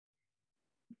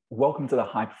Welcome to the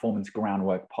High Performance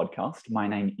Groundwork podcast. My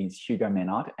name is Hugo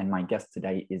Menard, and my guest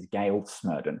today is Gail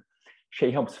Smerdon. She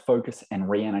helps focus and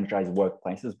re-energize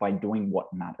workplaces by doing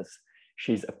what matters.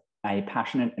 She's a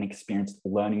passionate and experienced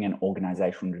learning and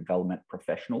organizational development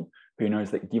professional who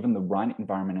knows that given the right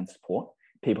environment and support,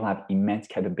 people have immense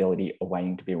capability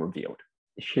awaiting to be revealed.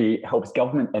 She helps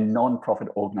government and non-profit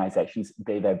organizations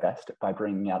be their best by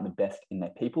bringing out the best in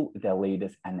their people, their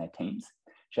leaders, and their teams.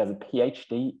 She has a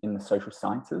PhD in the social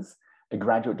sciences, a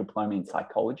graduate diploma in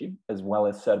psychology, as well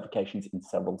as certifications in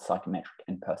several psychometric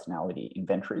and personality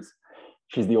inventories.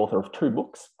 She's the author of two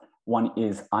books. One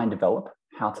is I Develop,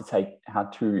 how to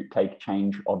take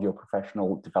change of your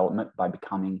professional development by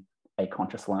becoming a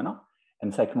conscious learner.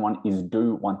 And the second one is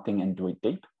Do One Thing and Do It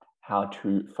Deep, how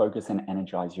to focus and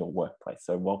energize your workplace.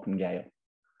 So welcome, Gail.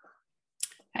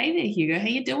 Hey there, Hugo. How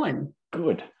you doing?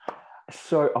 Good.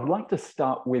 So I'd like to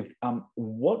start with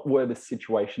what were the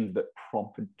situations that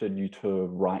prompted you to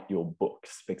write your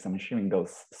books? Because I'm assuming there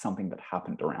was something that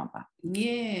happened around that.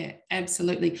 Yeah,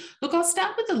 absolutely. Look, I'll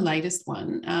start with the latest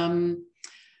one.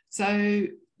 So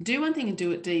Do One Thing and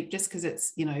Do It Deep, just because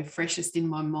it's, freshest in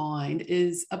my mind,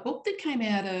 is a book that came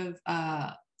out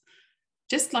of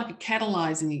just like a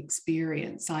catalyzing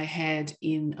experience I had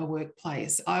in a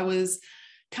workplace. I was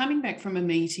coming back from a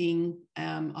meeting.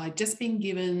 I'd just been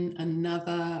given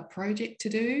another project to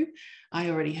do. I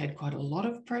already had quite a lot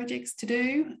of projects to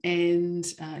do, and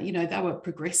they were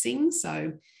progressing.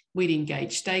 So we'd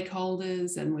engage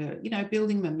stakeholders and we're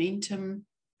building momentum.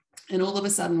 And all of a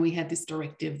sudden we had this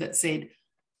directive that said,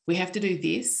 we have to do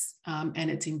this, and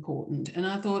it's important. And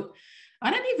I thought, I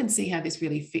don't even see how this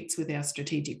really fits with our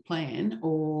strategic plan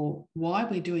or why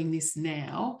we're doing this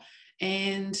now.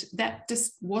 And that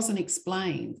just wasn't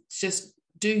explained. It's just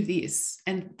do this.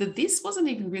 And this wasn't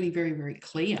even really very, very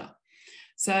clear.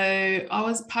 So I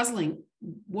was puzzling,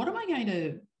 what am I going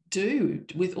to do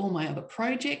with all my other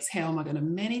projects? How am I going to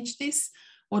manage this?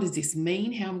 What does this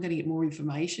mean? How am I going to get more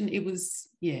information? It was,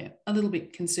 a little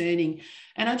bit concerning.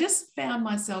 And I just found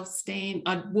myself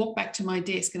I'd walk back to my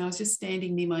desk and I was just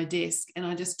standing near my desk and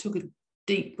I just took a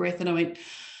deep breath and I went,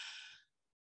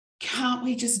 can't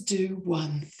we just do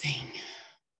one thing?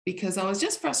 Because I was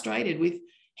just frustrated with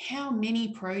how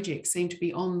many projects seem to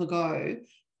be on the go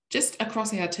just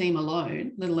across our team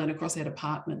alone, let alone across our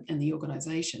department and the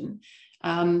organisation.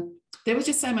 There was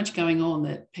just so much going on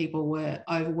that people were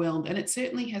overwhelmed, and it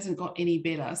certainly hasn't got any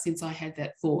better since I had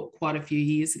that thought quite a few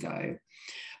years ago.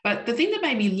 But the thing that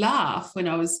made me laugh when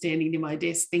I was standing near my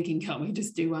desk thinking, can't we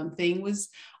just do one thing, was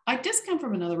I'd just come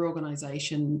from another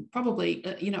organisation, probably,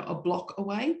 a block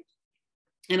away.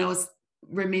 And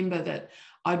remember that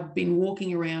I'd been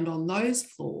walking around on those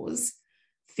floors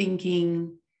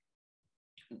thinking,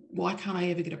 why can't I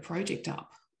ever get a project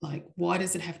up? Like, why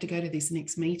does it have to go to this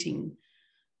next meeting?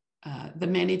 The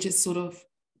manager's sort of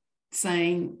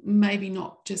saying, maybe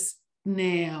not just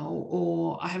now,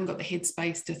 or I haven't got the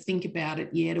headspace to think about it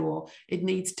yet, or it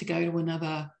needs to go to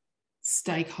another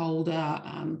stakeholder.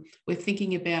 We're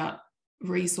thinking about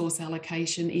resource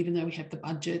allocation, even though we have the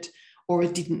budget, or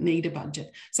it didn't need a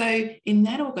budget. So in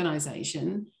that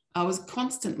organisation, I was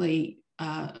constantly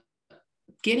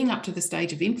getting up to the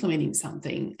stage of implementing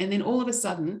something, and then all of a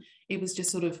sudden it was just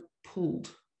sort of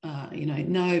pulled.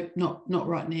 No, not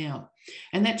right now.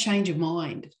 And that change of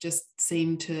mind just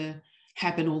seemed to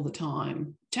happen all the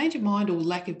time. Change of mind or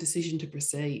lack of decision to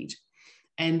proceed.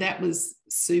 And that was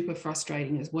super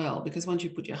frustrating as well, because once you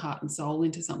put your heart and soul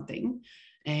into something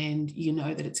and you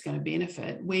know that it's going to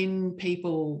benefit, when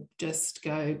people just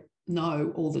go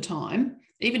no all the time,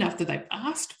 even after they've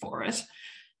asked for it,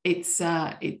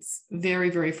 it's very,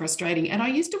 very frustrating. And I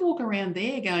used to walk around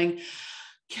there going,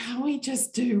 can we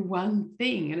just do one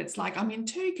thing? And it's like I'm in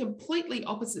two completely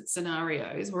opposite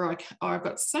scenarios where I've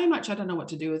got so much I don't know what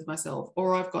to do with myself,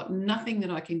 or I've got nothing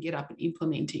that I can get up and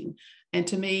implementing. And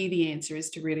to me, the answer is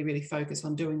to really, really focus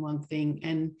on doing one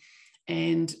thing.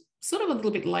 And sort of a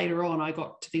little bit later on, I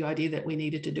got to the idea that we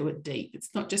needed to do it deep.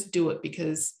 It's not just do it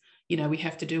because, we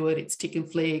have to do it. It's tick and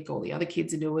flick, all the other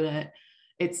kids are doing it.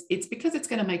 It's because it's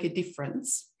going to make a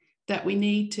difference that we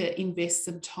need to invest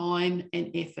some time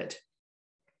and effort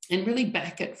and really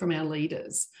back it from our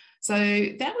leaders. So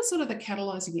that was sort of the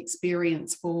catalyzing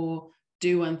experience for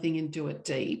Do One Thing and Do It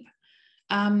Deep.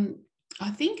 I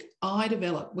think I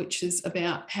Develop, which is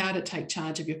about how to take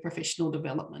charge of your professional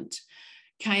development,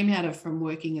 came out of from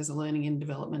working as a learning and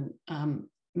development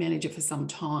manager for some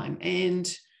time. And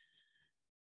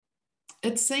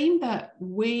it seemed that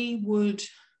we would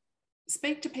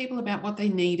speak to people about what they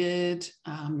needed.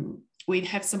 We'd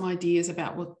have some ideas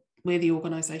about where the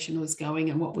organisation was going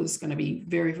and what was going to be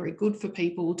very, very good for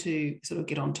people to sort of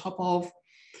get on top of.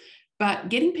 But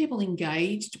getting people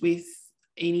engaged with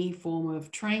any form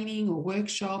of training or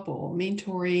workshop or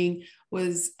mentoring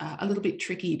was a little bit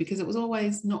tricky because it was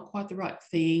always not quite the right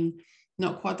thing,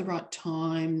 not quite the right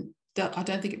time. I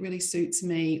don't think it really suits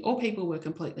me, or people were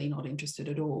completely not interested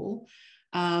at all.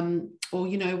 Or,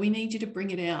 we need you to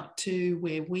bring it out to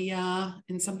where we are.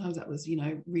 And sometimes that was,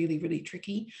 really, really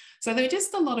tricky. So there were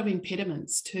just a lot of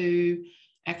impediments to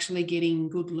actually getting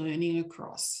good learning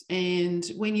across. And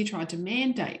when you tried to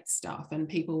mandate stuff and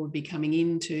people would be coming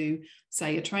into,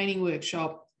 say, a training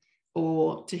workshop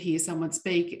or to hear someone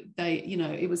speak,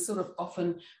 it was sort of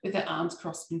often with their arms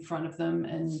crossed in front of them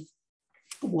and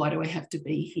why do I have to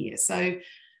be here? So,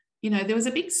 there was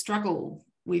a big struggle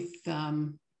with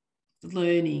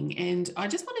learning. And I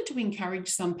just wanted to encourage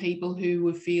some people who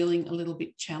were feeling a little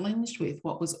bit challenged with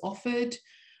what was offered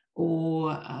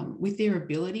or with their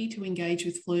ability to engage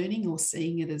with learning or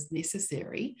seeing it as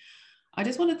necessary. I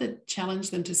just wanted to challenge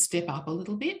them to step up a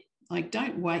little bit. Like,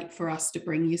 don't wait for us to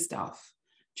bring you stuff.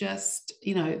 Just,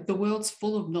 the world's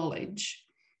full of knowledge.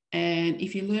 And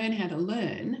if you learn how to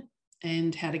learn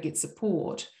and how to get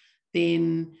support,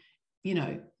 then,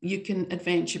 you can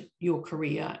advance your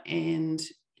career and,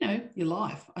 your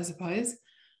life, I suppose,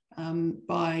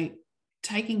 by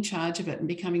taking charge of it and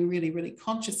becoming really, really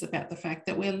conscious about the fact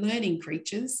that we're learning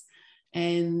creatures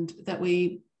and that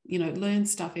we, learn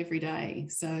stuff every day.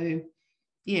 So,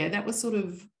 yeah, that was sort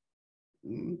of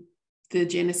the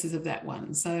genesis of that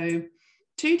one. So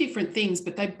 2 different things,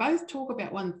 but they both talk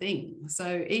about one thing.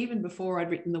 So even before I'd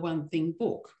written the One Thing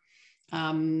book,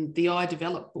 the I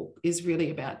Develop book is really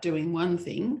about doing one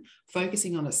thing,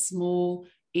 focusing on a small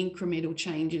incremental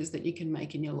changes that you can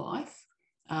make in your life.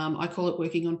 I call it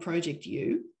working on Project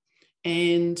You.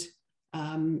 And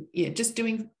just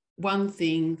doing one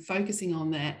thing, focusing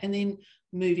on that, and then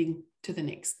moving to the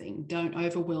next thing. Don't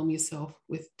overwhelm yourself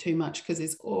with too much because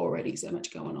there's already so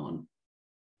much going on.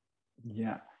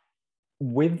 Yeah.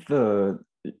 With the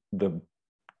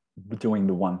doing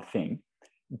the one thing,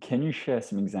 can you share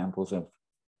some examples of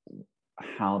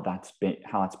how that's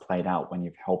played out when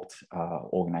you've helped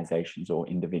organizations or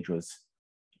individuals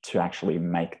to actually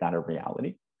make that a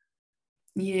reality?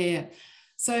 Yeah.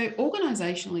 So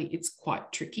organizationally, it's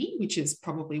quite tricky, which is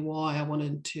probably why I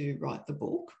wanted to write the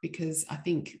book, because I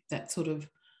think that sort of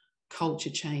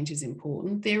culture change is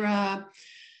important. There are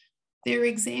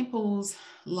examples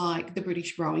like the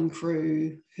British rowing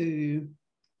crew who,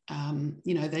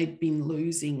 they'd been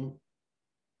losing.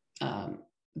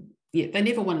 They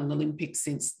never won an Olympics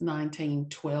since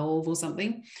 1912 or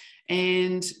something.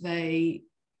 And they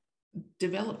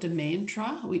developed a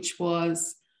mantra, which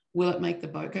was, will it make the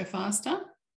boat go faster?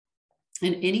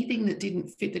 And anything that didn't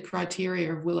fit the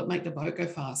criteria of will it make the boat go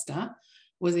faster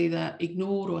was either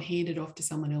ignored or handed off to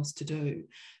someone else to do.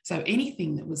 So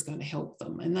anything that was going to help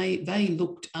them. And they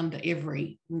looked under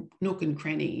every nook and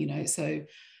cranny, so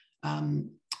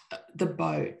the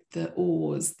boat, the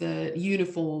oars, the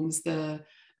uniforms, the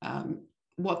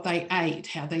what they ate,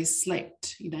 how they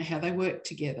slept, how they worked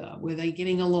together, were they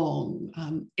getting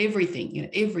along, everything,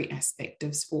 every aspect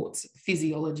of sports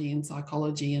physiology and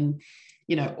psychology and,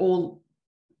 all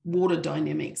water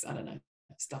dynamics, I don't know,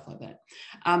 stuff like that.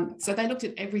 So they looked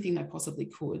at everything they possibly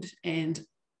could and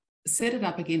set it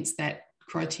up against that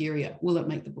criteria. Will it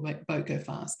make the boat go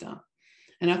faster?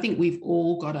 And I think we've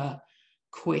all got a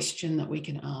question that we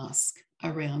can ask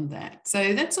around that.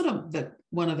 So that's sort of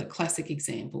one of the classic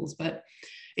examples, but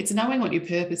it's knowing what your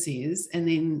purpose is and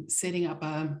then setting up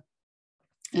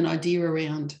an idea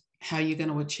around how you're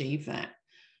going to achieve that.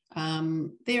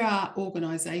 There are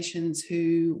organisations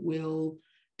who will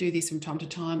do this from time to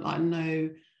time. I know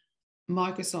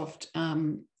Microsoft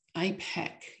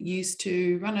APAC used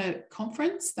to run a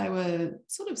conference. They were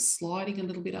sort of sliding a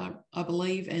little bit, I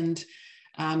believe, and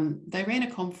they ran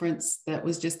a conference that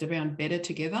was just around better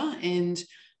together, and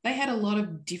they had a lot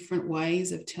of different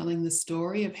ways of telling the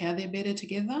story of how they're better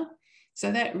together.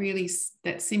 So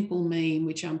that simple meme,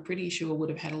 which I'm pretty sure would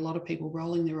have had a lot of people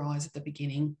rolling their eyes at the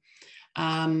beginning,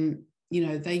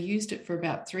 they used it for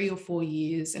about 3 or 4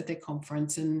 years at their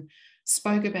conference and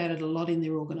spoke about it a lot in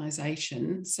their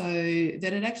organisation, so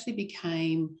that it actually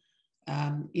became,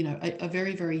 a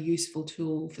very, very useful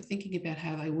tool for thinking about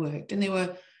how they worked. And there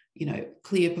were,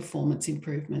 clear performance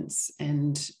improvements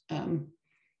and,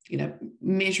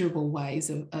 measurable ways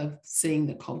of seeing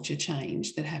the culture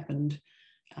change that happened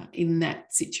in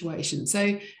that situation.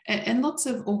 So, and lots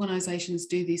of organisations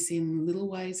do this in little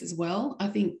ways as well. I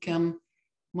think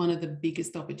one of the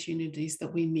biggest opportunities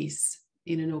that we miss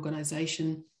in an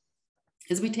organisation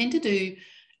is we tend to do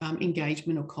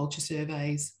engagement or culture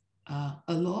surveys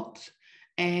a lot.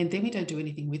 and then we don't do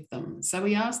anything with them. So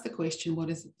we ask the question, what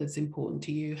is it that's important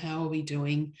to you? How are we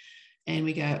doing? And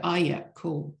we go, oh, yeah,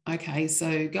 cool. Okay,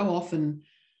 so go off and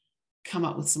come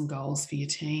up with some goals for your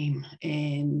team.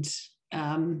 And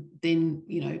then,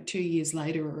 2 years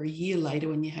later or a year later,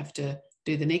 when you have to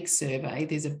do the next survey,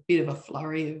 there's a bit of a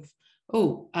flurry of,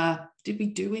 did we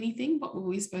do anything? What were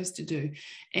we supposed to do?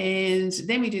 And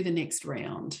then we do the next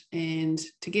round. And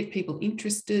to get people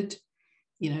interested,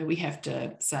 we have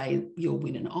to say you'll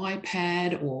win an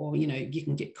iPad, or, you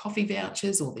can get coffee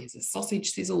vouchers, or there's a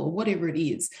sausage sizzle, or whatever it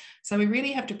is. So we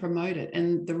really have to promote it.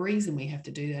 And the reason we have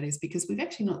to do that is because we've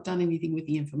actually not done anything with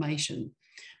the information.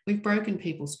 We've broken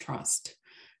people's trust.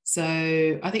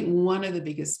 So I think one of the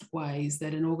biggest ways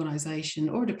that an organisation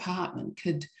or a department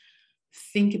could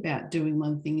think about doing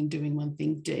one thing and doing one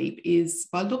thing deep is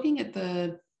by looking at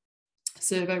the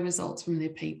survey results from their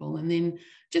people and then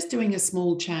just doing a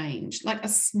small change, like a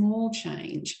small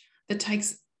change that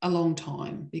takes a long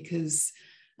time. Because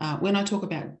when I talk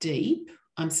about deep,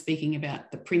 I'm speaking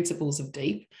about the principles of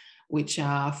deep, which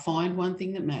are find one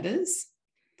thing that matters,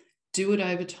 do it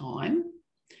over time,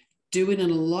 do it in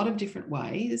a lot of different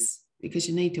ways, because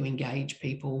you need to engage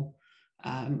people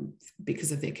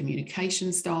because of their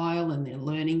communication style and their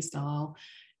learning style,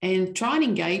 and try and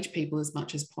engage people as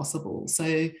much as possible.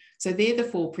 So they're the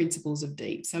 4 principles of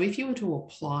deep. So if you were to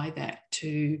apply that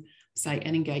to, say,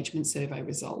 an engagement survey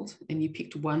result, and you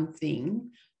picked one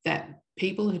thing that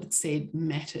people had said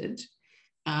mattered,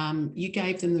 you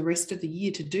gave them the rest of the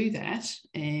year to do that,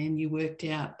 and you worked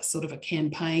out sort of a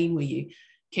campaign where you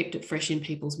kept it fresh in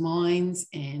people's minds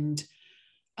and,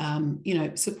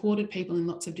 supported people in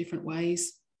lots of different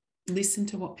ways, listened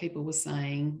to what people were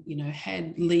saying,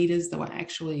 had leaders that were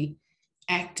actually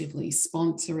actively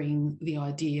sponsoring the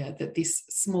idea that this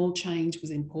small change was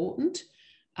important,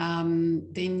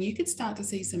 then you could start to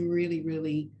see some really,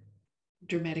 really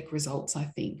dramatic results, I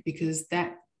think, because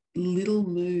that little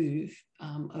move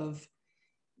of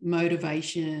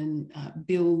motivation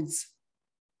builds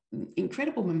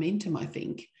incredible momentum, I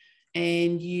think,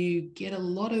 and you get a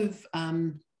lot of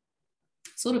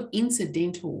sort of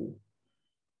incidental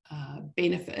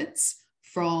benefits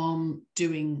from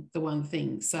doing the one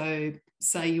thing. So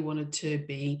say you wanted to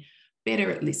be better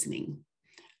at listening.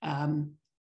 I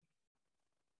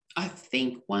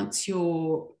think once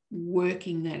you're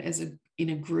working that in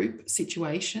a group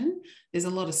situation, there's a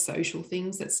lot of social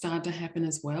things that start to happen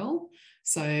as well,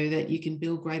 so that you can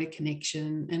build greater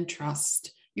connection and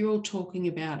trust. You're all talking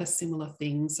about a similar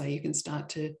thing, so you can start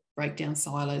to break down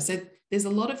silos. So there's a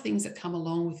lot of things that come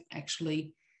along with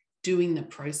actually doing the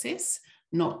process,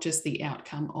 not just the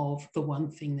outcome of the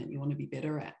one thing that you want to be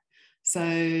better at. So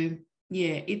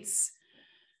yeah, it's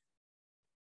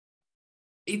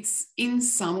in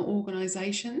some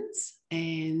organizations,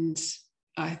 and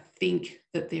I think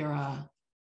that there are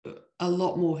a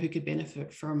lot more who could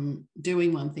benefit from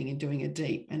doing one thing and doing it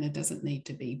deep. And it doesn't need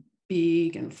to be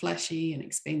big and flashy and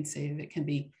expensive. It can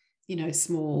be,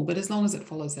 small, but as long as it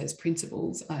follows those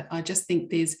principles, I just think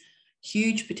there's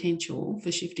huge potential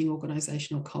for shifting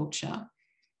organizational culture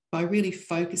by really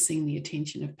focusing the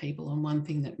attention of people on one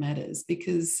thing that matters.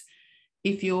 Because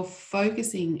if you're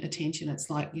focusing attention, it's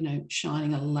like,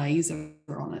 shining a laser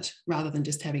on it rather than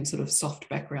just having sort of soft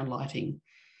background lighting,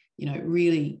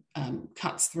 really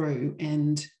cuts through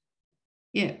and,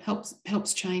 yeah,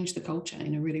 helps change the culture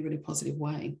in a really, really positive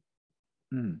way.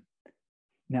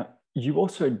 Now, you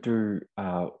also do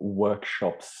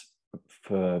workshops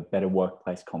for better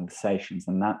workplace conversations,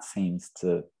 and that seems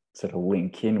to sort of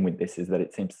link in with this, is that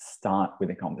it seems to start with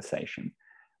a conversation.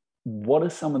 What are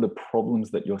some of the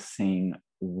problems that you're seeing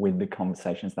with the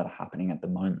conversations that are happening at the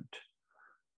moment?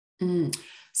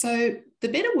 So the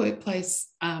better workplace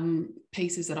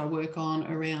pieces that I work on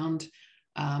around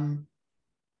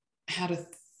how to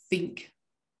think,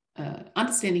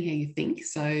 understanding how you think.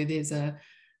 So there's a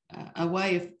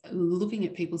way of looking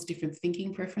at people's different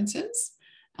thinking preferences.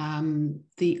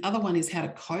 The other one is how to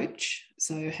coach.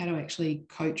 So how to actually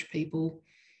coach people,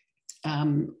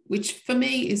 which for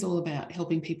me is all about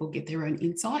helping people get their own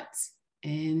insights.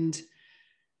 And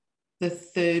the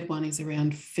third one is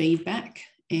around feedback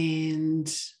and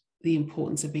the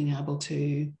importance of being able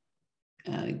to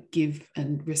give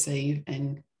and receive,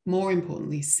 and more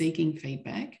importantly, seeking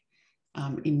feedback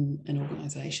in an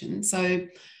organisation. So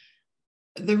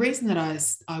the reason that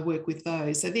I work with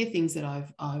those, so they're things that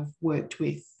I've worked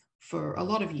with for a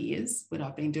lot of years when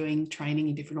I've been doing training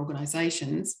in different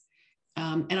organisations,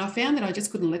 and I found that I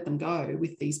just couldn't let them go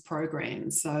with these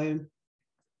programs. So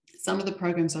some of the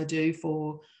programs I do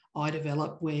for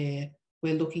iDevelop, where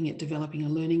we're looking at developing a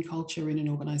learning culture in an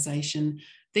organisation,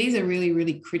 these are really,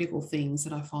 really critical things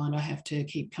that I find I have to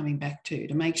keep coming back to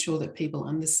make sure that people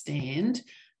understand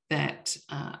that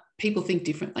people think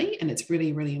differently, and it's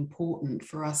really, really important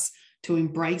for us to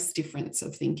embrace difference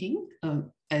of thinking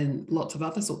and lots of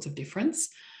other sorts of difference.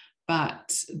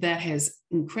 But that has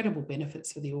incredible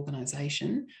benefits for the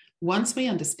organisation. Once we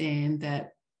understand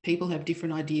that people have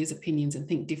different ideas, opinions, and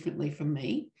think differently from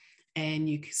me, and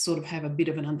you sort of have a bit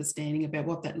of an understanding about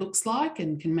what that looks like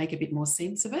and can make a bit more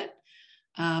sense of it,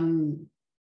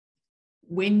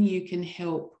 when you can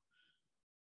help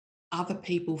other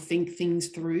people think things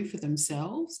through for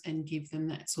themselves and give them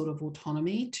that sort of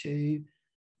autonomy to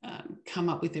come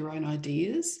up with their own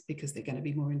ideas, because they're going to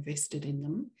be more invested in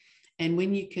them. And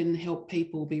when you can help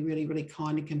people be really, really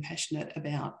kind and compassionate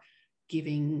about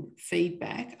giving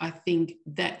feedback, I think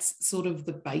that's sort of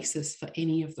the basis for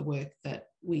any of the work that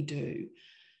we do.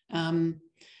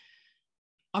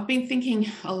 I've been thinking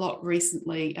a lot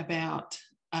recently about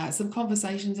some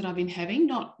conversations that I've been having,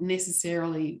 not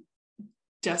necessarily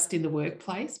just in the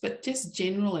workplace, but just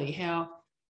generally how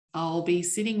I'll be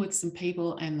sitting with some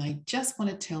people and they just want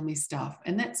to tell me stuff,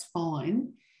 and that's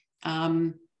fine.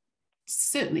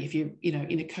 Certainly if you're,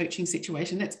 in a coaching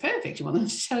situation, that's perfect. You want them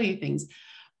to tell you things.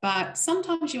 But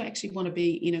sometimes you actually want to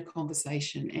be in a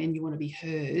conversation and you want to be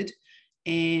heard.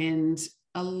 And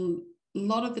a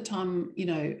lot of the time,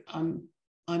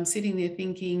 I'm sitting there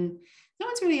thinking, no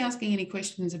one's really asking any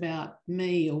questions about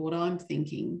me or what I'm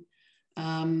thinking.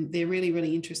 They're really,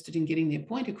 really interested in getting their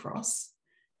point across.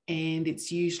 And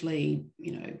it's usually,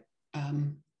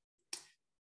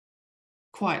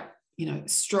 quite,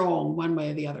 strong one way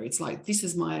or the other. It's like, this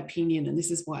is my opinion and this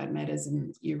is why it matters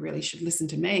and you really should listen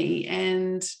to me.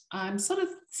 And I'm sort of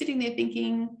sitting there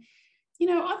thinking,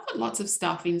 I've got lots of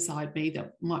stuff inside me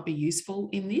that might be useful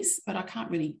in this, but I can't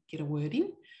really get a word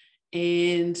in.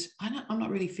 And I'm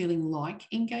not really feeling like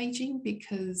engaging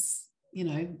because,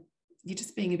 you're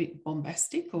just being a bit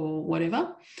bombastic or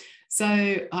whatever. So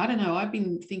I don't know. I've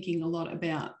been thinking a lot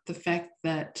about the fact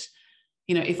that,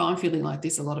 if I'm feeling like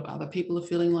this, a lot of other people are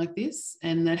feeling like this,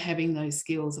 and that having those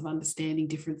skills of understanding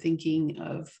different thinking,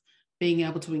 of being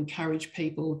able to encourage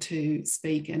people to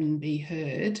speak and be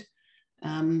heard.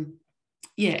 And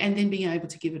then being able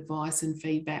to give advice and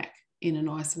feedback in a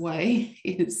nice way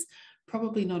is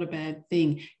probably not a bad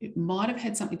thing. It might have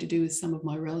had something to do with some of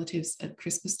my relatives at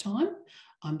Christmas time.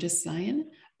 I'm just saying,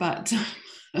 but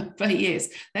yes,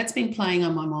 that's been playing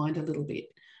on my mind a little bit.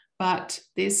 But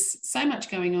there's so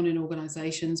much going on in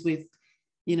organisations with,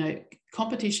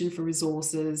 competition for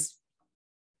resources,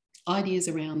 ideas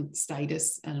around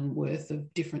status and worth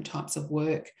of different types of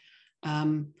work,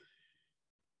 that,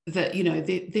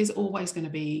 there's always going to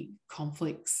be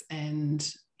conflicts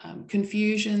and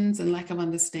confusions and lack of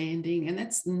understanding. And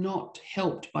that's not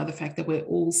helped by the fact that we're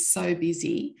all so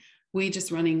busy. We're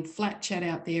just running flat chat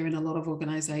out there in a lot of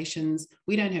organisations.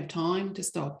 We don't have time to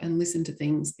stop and listen to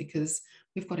things because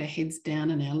we've got our heads down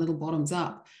and our little bottoms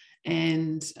up.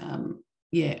 And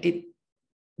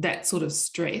that sort of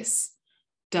stress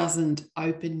doesn't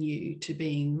open you to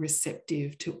being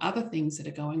receptive to other things that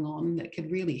are going on that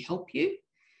could really help you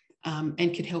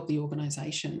and could help the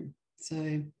organisation.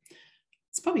 So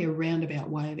it's probably a roundabout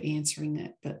way of answering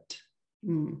that, but...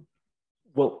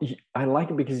 Well, I like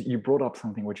it because you brought up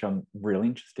something which I'm really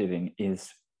interested in, is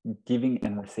giving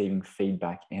and receiving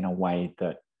feedback in a way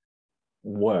that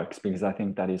works, because I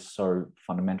think that is so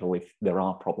fundamental. If there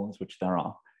are problems, which there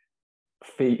are,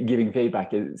 giving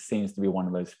feedback, it seems to be one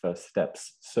of those first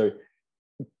steps. So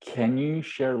can you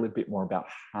share a little bit more about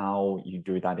how you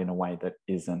do that in a way that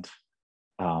isn't,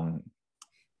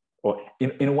 or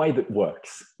in a way that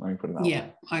works? Let me put it that way. Yeah,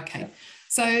 okay.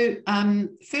 So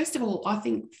first of all, I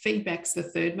think feedback's the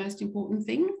third most important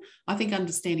thing. I think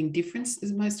understanding difference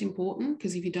is most important,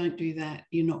 because if you don't do that,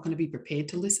 you're not going to be prepared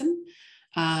to listen.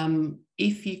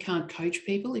 If you can't coach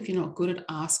people, if you're not good at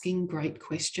asking great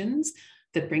questions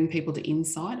that bring people to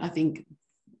insight, I think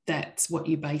that's what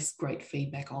you base great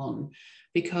feedback on.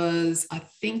 Because I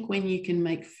think when you can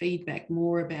make feedback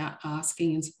more about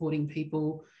asking and supporting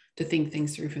people to think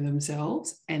things through for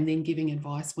themselves and then giving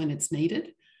advice when it's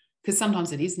needed, because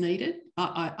sometimes it is needed.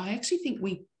 I actually think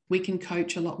we can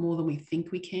coach a lot more than we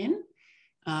think we can.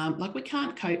 Like, we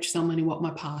can't coach someone in what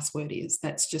my password is.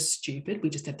 That's just stupid. We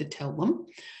just have to tell them.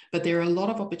 But there are a lot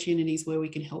of opportunities where we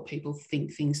can help people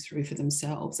think things through for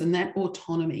themselves. And that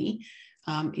autonomy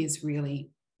is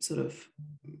really sort of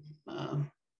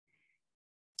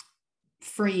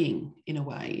freeing in a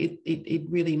way. It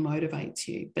really motivates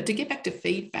you. But to get back to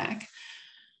feedback,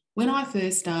 when I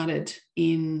first started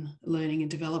in learning and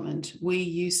development, we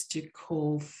used to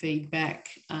call feedback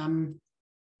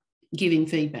giving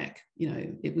feedback.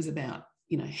 It was about,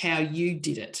 how you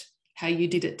did it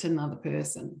to another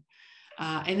person.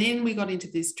 And then we got into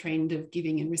this trend of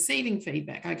giving and receiving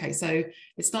feedback. Okay, so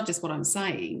it's not just what I'm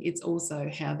saying, it's also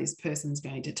how this person's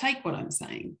going to take what I'm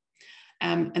saying.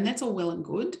 And that's all well and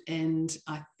good. And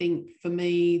I think for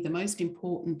me, the most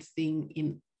important thing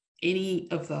in any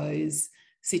of those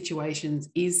situations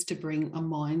is to bring a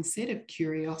mindset of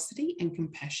curiosity and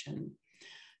compassion.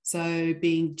 So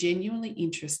being genuinely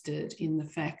interested in the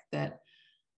fact that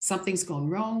something's gone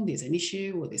wrong, there's an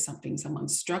issue, or there's something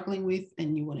someone's struggling with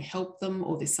and you want to help them,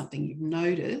 or there's something you've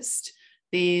noticed,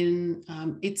 then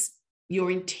it's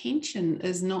your intention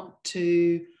is not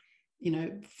to,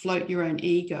 float your own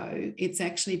ego. It's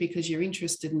actually because you're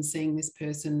interested in seeing this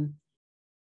person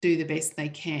do the best they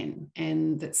can,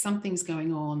 and that something's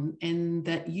going on and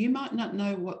that you might not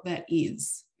know what that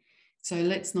is. So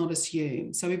let's not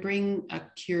assume. So we bring a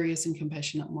curious and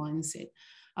compassionate mindset.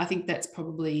 I think that's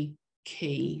probably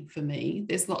key for me.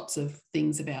 There's lots of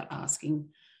things about asking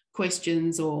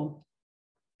questions, or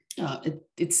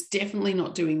it's definitely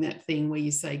not doing that thing where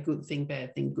you say good thing,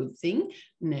 bad thing, good thing.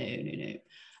 No.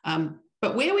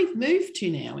 But where we've moved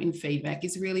to now in feedback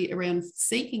is really around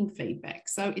seeking feedback.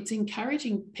 So it's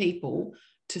encouraging people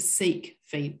to seek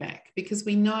feedback, because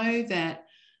we know that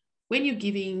when you're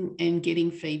giving and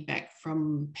getting feedback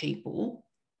from people,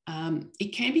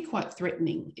 it can be quite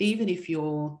threatening. Even if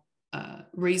you're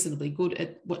reasonably good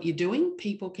at what you're doing,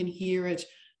 people can hear it,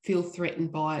 feel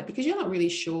threatened by it, because you're not really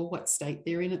sure what state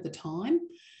they're in at the time.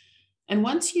 And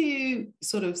once you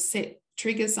sort of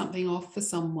trigger something off for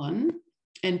someone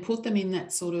and put them in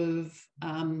that sort of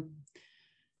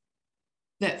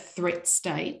that threat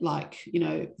state, like,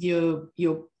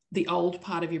 the old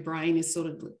part of your brain is sort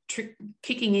of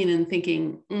kicking in and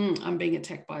thinking, I'm being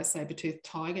attacked by a saber-toothed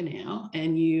tiger now,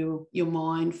 and your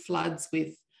mind floods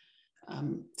with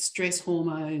stress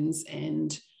hormones,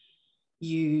 and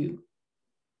you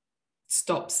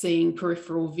stop seeing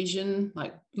peripheral vision.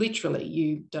 Like literally,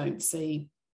 you don't see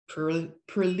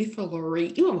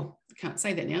periphery. Oh, I can't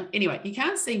say that now. Anyway, you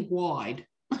can't see wide.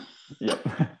 Yep.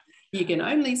 You can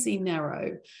only see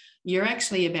narrow. You're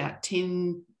actually about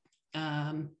 10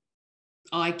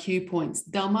 IQ points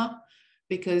dumber,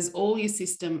 because all your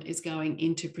system is going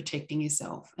into protecting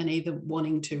yourself and either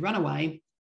wanting to run away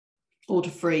or to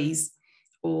freeze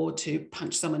or to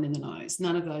punch someone in the nose.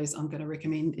 None of those I'm going to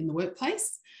recommend in the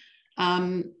workplace.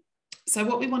 So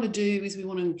what we want to do is we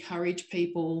want to encourage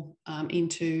people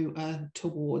into a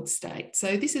towards state.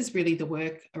 So this is really the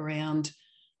work around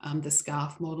the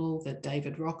SCARF model that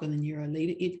David Rock and the Neuro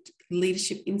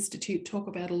Leadership Institute talk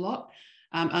about a lot.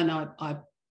 And I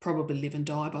probably live and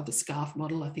die by the SCARF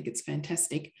model. I think it's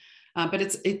fantastic. But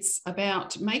it's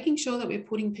about making sure that we're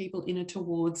putting people in a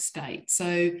towards state,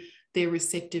 so they're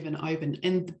receptive and open.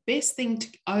 And the best thing to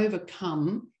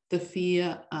overcome the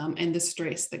fear and the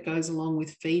stress that goes along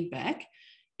with feedback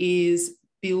is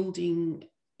building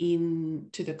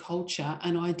into the culture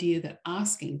an idea that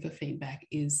asking for feedback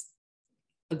is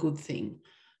a good thing.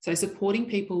 So supporting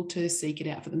people to seek it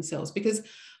out for themselves, because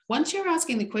once you're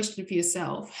asking the question for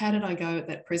yourself, how did I go at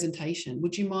that presentation?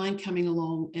 Would you mind coming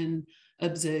along and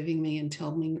observing me and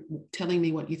telling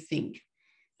me what you think?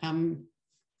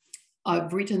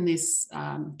 I've written this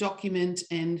document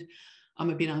and I'm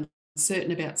a bit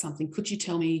uncertain about something. Could you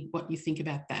tell me what you think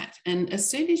about that? And as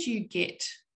soon as you get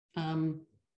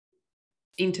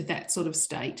into that sort of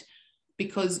state,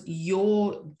 because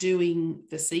you're doing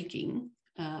the seeking,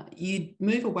 you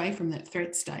move away from that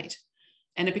threat state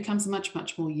and it becomes much,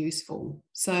 much more useful.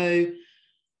 So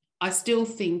I still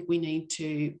think we need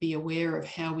to be aware of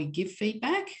how we give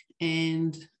feedback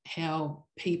and how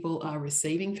people are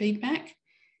receiving feedback.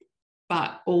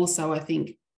 But also I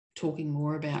think talking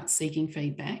more about seeking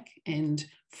feedback and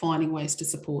finding ways to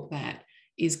support that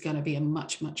is going to be a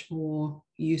much, much more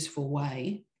useful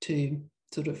way to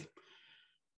sort of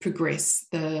progress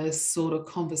the sort of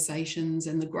conversations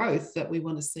and the growth that we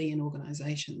want to see in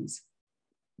organisations.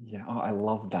 Yeah, I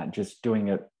love that. Just doing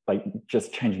it, like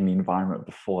just changing the environment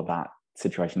before that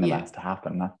situation that has to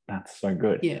happen. That's so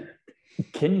good. Yeah.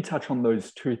 Can you touch on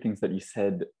those two things that you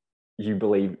said you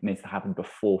believe needs to happen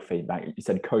before feedback? You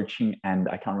said coaching, and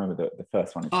I can't remember the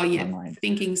first one.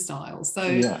 Thinking styles.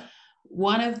 So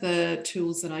one of the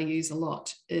tools that I use a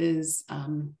lot is a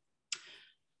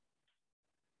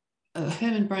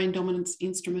Herrmann brain dominance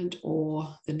instrument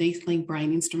or the Neethling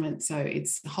brain instrument. So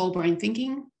it's whole brain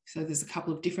thinking. So there's a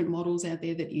couple of different models out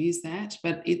there that use that,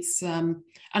 but it's, and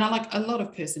I like a lot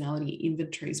of personality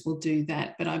inventories will do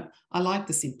that, but I like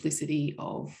the simplicity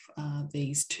of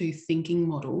these two thinking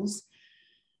models.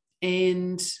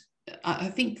 And I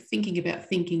think thinking about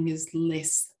thinking is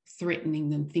less threatening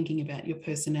than thinking about your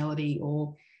personality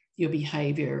or your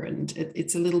behavior, and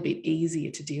it's a little bit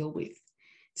easier to deal with.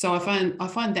 So I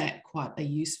find that quite a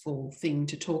useful thing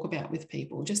to talk about with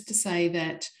people, just to say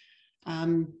that,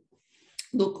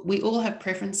 look, we all have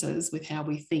preferences with how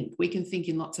we think. We can think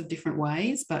in lots of different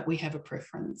ways, but we have a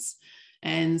preference.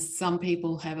 And some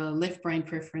people have a left brain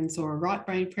preference or a right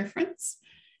brain preference.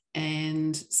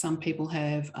 And some people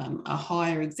have a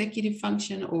higher executive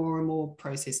function or a more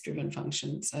process-driven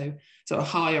function. So a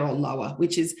higher or lower,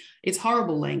 it's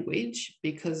horrible language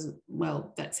because,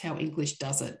 well, that's how English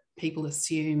does it. People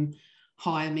assume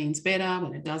higher means better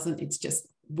when it doesn't. It's just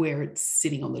where it's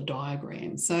sitting on the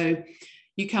diagram. So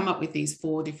you come up with these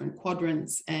 4 different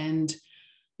quadrants, and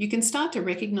you can start to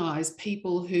recognize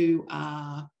people who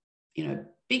are,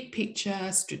 big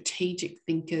picture, strategic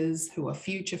thinkers, who are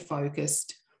future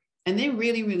focused. And they're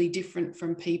really, really different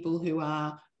from people who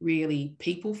are really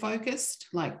people focused,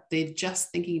 like they're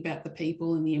just thinking about the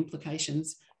people and the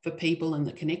implications for people and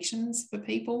the connections for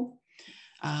people.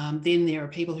 Then there are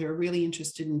people who are really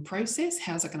interested in process.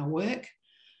 How's it going to work?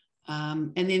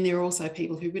 And then there are also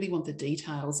people who really want the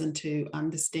details and to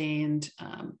understand,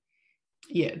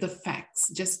 the facts.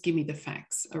 Just give me the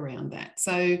facts around that.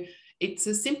 So it's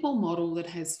a simple model that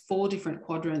has 4 different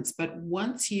quadrants, but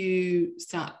once you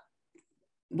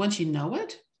know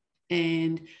it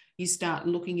and you start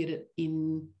looking at it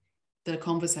in the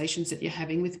conversations that you're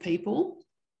having with people,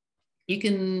 you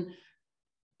can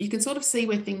sort of see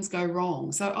where things go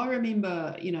wrong. So I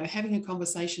remember, having a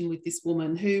conversation with this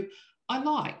woman who I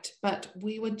liked, but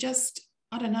we were just,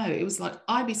 I don't know, it was like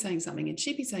I'd be saying something and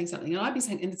she'd be saying something and I'd be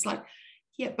saying, and it's like,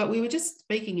 yeah, but we were just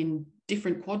speaking in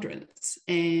different quadrants,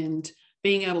 and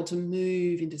being able to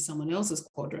move into someone else's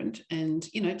quadrant and,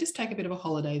 just take a bit of a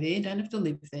holiday there, don't have to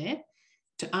live there,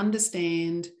 to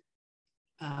understand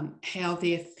how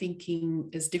their thinking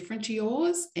is different to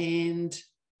yours. And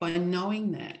by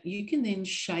knowing that, you can then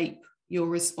shape your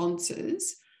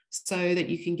responses so that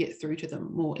you can get through to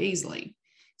them more easily,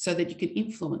 so that you can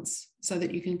influence, so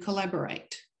that you can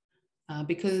collaborate,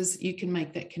 because you can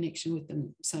make that connection with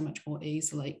them so much more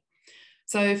easily.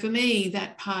 So for me,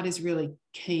 that part is really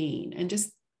keen, and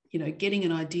just, getting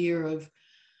an idea of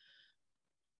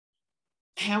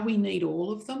how we need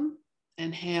all of them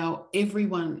and how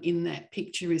everyone in that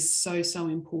picture is so, so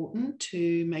important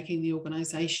to making the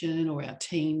organisation or our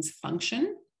teams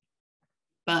function,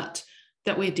 but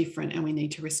that we're different and we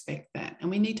need to respect that. And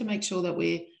we need to make sure that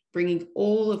we're bringing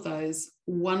all of those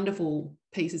wonderful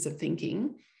pieces of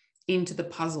thinking into the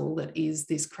puzzle that is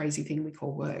this crazy thing we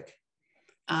call work.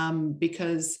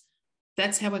 Because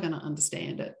that's how we're going to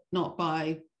understand it, not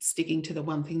by sticking to the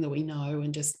one thing that we know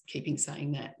and just keeping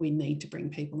saying that. We need to bring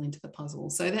people into the puzzle.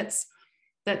 So that's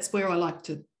where I like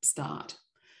to start.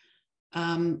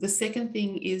 The second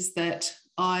thing is that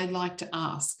I like to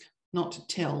ask, not to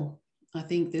tell. I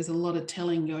think there's a lot of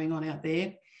telling going on out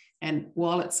there. And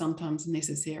while it's sometimes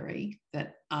necessary,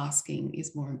 that asking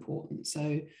is more important.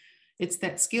 So it's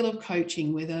that skill of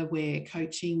coaching, whether we're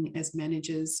coaching as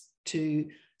managers to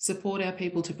support our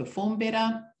people to perform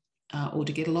better or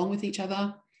to get along with each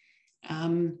other.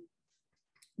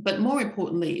 But more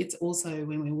importantly, it's also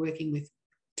when we're working with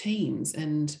teams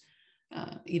and,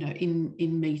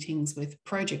 in meetings with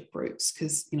project groups,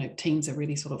 because, teams are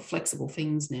really sort of flexible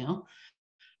things now.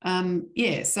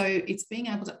 So it's being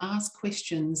able to ask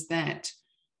questions that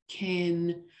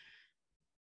can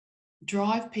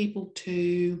drive people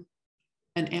to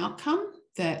an outcome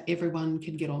that everyone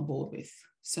can get on board with.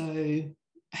 So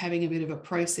having a bit of a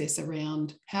process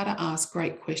around how to ask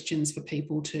great questions for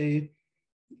people to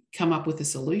come up with a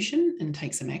solution and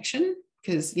take some action,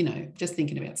 because, just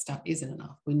thinking about stuff isn't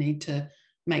enough. We need to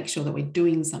make sure that we're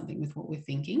doing something with what we're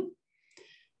thinking.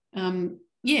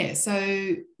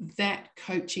 So that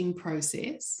coaching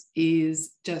process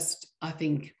is just, I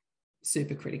think,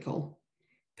 super critical,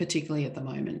 particularly at the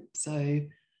moment. So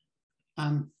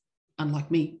unlike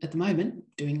me at the moment,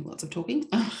 doing lots of talking,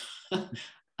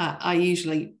 I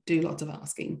usually do lots of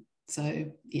asking.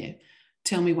 So,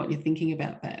 tell me what you're thinking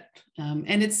about that.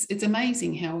 And it's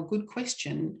amazing how a good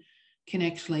question can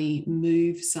actually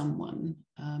move someone.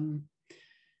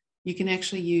 You can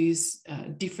actually use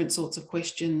different sorts of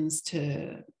questions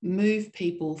to move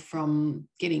people from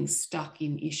getting stuck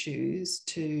in issues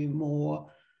to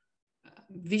more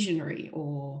visionary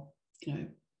or,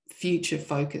 future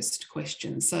focused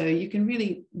questions. So you can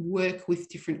really work with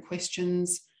different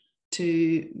questions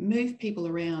to move people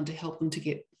around to help them to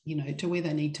get, to where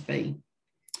they need to be.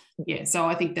 So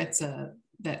I think that's an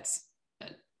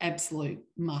absolute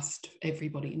must for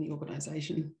everybody in the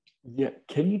organisation. Yeah,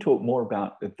 can you talk more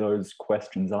about those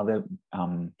questions? Are there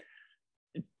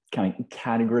kind of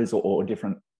categories or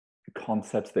different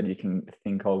concepts that you can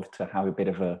think of to have a bit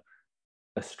of a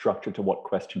structure to what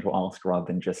question to ask rather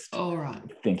than just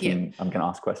thinking I'm going to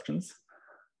ask questions?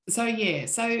 So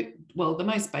well, the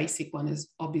most basic one is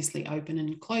obviously open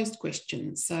and closed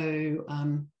questions. So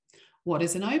what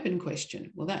is an open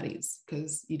question? Well, that is,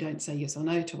 because you don't say yes or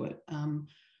no to it.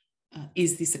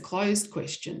 Is this a closed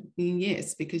question?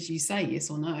 Yes, because you say yes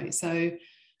or no. So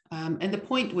and the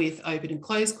point with open and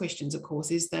closed questions, of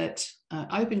course, is that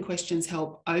open questions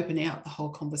help open out the whole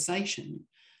conversation.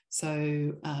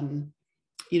 So,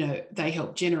 they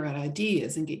help generate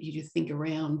ideas and get you to think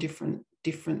around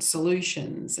different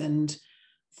solutions and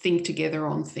think together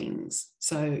on things.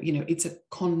 So, it's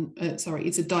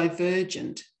a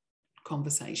divergent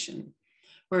conversation.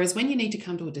 Whereas when you need to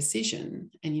come to a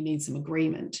decision and you need some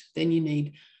agreement, then you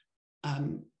need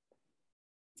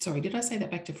sorry, did I say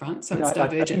that back to front? So it's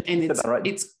divergent and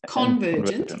it's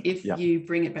convergent if you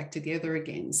bring it back together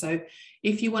again. So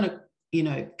if you want to,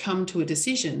 come to a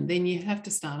decision, then you have to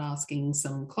start asking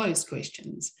some closed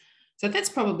questions. So that's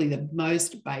probably the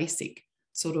most basic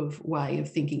sort of way of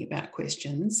thinking about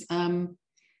questions. When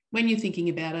you're thinking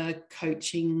about a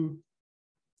coaching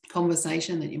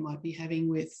conversation that you might be having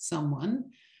with someone,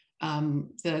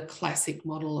 the classic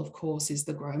model, of course, is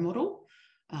the GROW model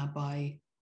by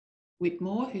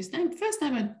Whitmore, whose first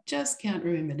name I just can't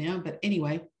remember now, but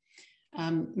anyway,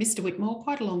 Mr. Whitmore,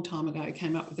 quite a long time ago,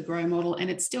 came up with the GROW model, and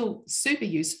it's still super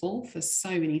useful for so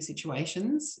many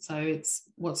situations. So it's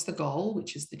what's the goal,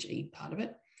 which is the G part of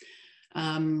it.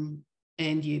 And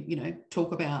you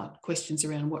talk about questions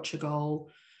around what's your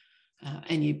goal,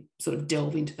 and you sort of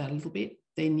delve into that a little bit.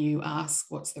 Then you ask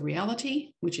what's the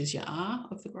reality, which is your R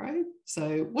of the GROW.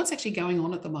 So what's actually going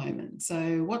on at the moment?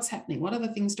 So what's happening? What other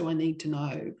things do I need to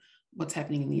know? What's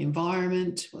happening in the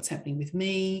environment? What's happening with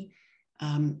me?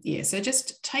 So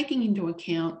just taking into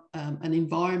account an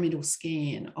environmental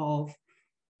scan of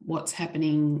what's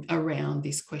happening around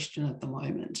this question at the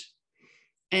moment.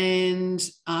 And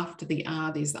after the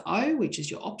R, there's the O, which is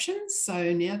your options.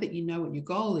 So now that you know what your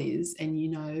goal is and you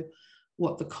know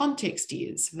what the context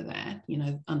is for that,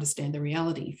 understand the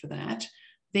reality for that,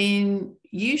 then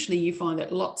usually you find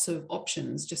that lots of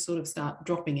options just sort of start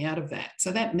dropping out of that.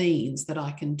 So that means that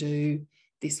I can do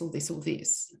this or this or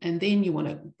this. And then you want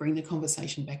to bring the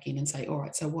conversation back in and say, all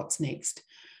right, so what's next,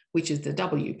 which is the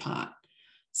W part.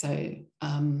 So,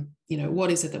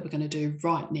 what is it that we're going to do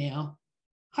right now,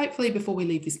 hopefully before we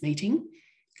leave this meeting?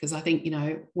 Because I think,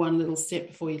 one little step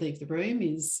before you leave the room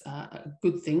is a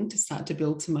good thing to start to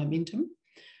build some momentum.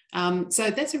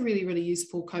 So that's a really, really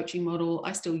useful coaching model.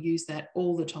 I still use that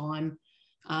all the time.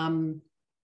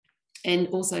 And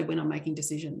also when I'm making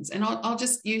decisions. And I'll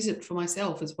just use it for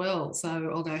myself as well.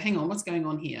 So I'll go, hang on, what's going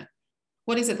on here?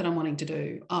 What is it that I'm wanting to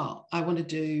do? Oh, I want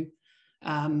to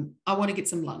get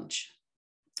some lunch.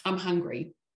 I'm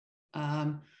hungry.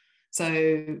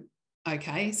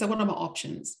 Okay, so what are my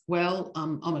options? Well,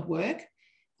 I'm at work.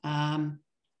 I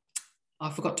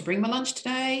forgot to bring my lunch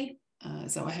today.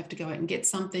 So I have to go out and get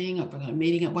something. I've got a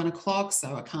meeting at 1 o'clock,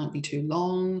 so I can't be too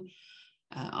long.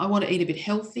 I want to eat a bit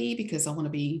healthy because I want to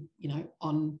be,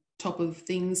 on top of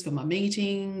things for my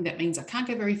meeting. That means I can't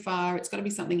go very far. It's got to be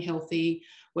something healthy.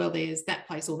 Well, there's that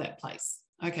place or that place.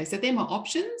 Okay, so they're my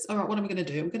options. All right, what am I going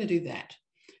to do? I'm going to do that.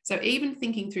 So even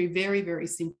thinking through very, very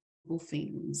simple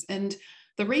things. And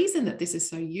the reason that this is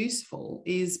so useful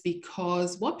is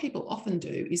because what people often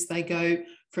do is they go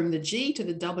from the G to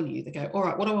the W. They go, all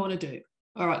right, what do I want to do?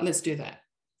 All right, let's do that.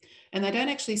 And they don't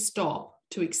actually stop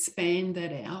to expand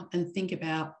that out and think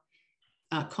about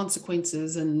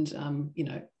consequences and,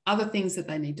 other things that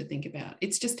they need to think about.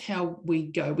 It's just how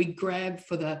we go. We grab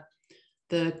for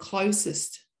the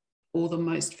closest or the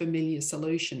most familiar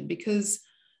solution because,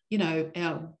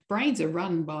 our brains are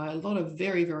run by a lot of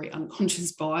very, very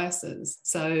unconscious biases.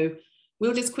 So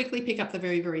we'll just quickly pick up the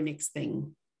very, very next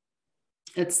thing.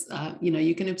 It's,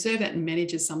 you can observe that in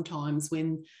managers sometimes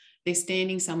when they're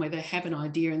standing somewhere, they have an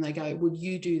idea and they go, would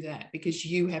you do that? Because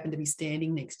you happen to be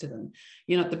standing next to them.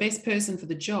 You're not the best person for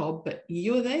the job, but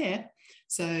you're there.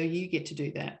 So you get to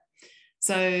do that.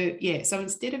 So, so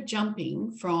instead of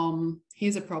jumping from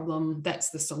here's a problem, that's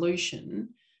the solution,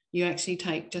 you actually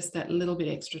take just that little bit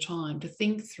extra time to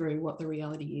think through what the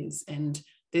reality is. And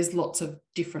there's lots of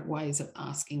different ways of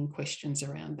asking questions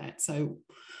around that. So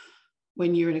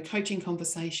when you're in a coaching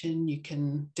conversation, you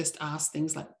can just ask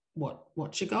things like,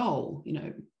 what's your goal?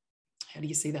 How do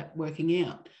you see that working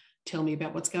out? Tell me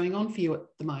about what's going on for you at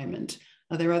the moment.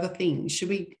 Are there other things? Should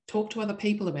we talk to other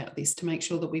people about this to make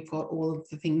sure that we've got all of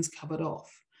the things covered off?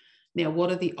 Now,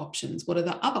 what are the options? What are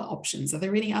the other options? Are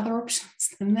there any other options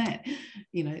than that?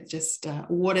 Just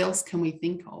what else can we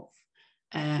think of?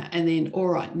 And then, all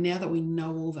right, now that we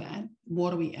know all that,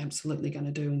 what are we absolutely going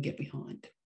to do and get behind?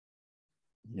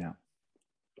 Yeah.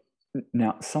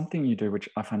 Now, something you do, which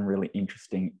I find really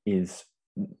interesting, is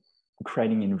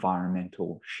creating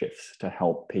environmental shifts to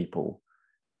help people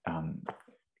kind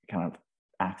of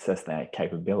access their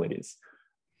capabilities.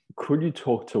 Could you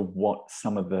talk to what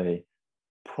some of the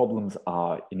problems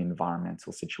are in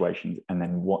environmental situations and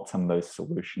then what some of those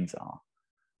solutions are?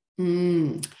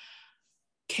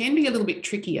 Can be a little bit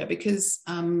trickier because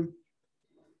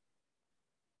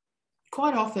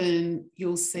quite often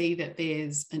you'll see that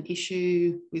there's an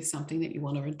issue with something that you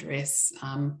want to address.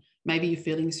 Maybe you're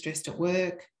feeling stressed at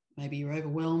work, maybe you're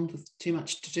overwhelmed with too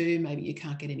much to do, maybe you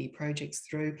can't get any projects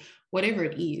through. Whatever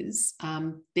it is,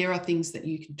 there are things that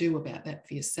you can do about that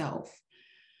for yourself.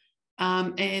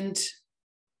 And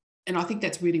I think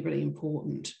that's really, really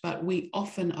important, but we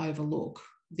often overlook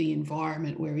the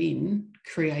environment we're in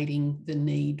creating the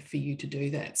need for you to do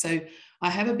that. So I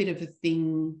have a bit of a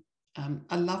thing,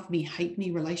 a love me, hate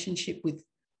me relationship with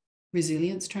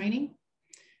resilience training,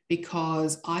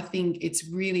 because I think it's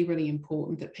really, really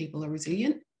important that people are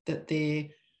resilient, that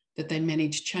they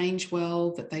manage change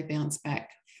well, that they bounce back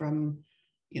from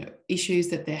issues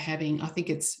that they're having. I think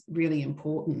it's really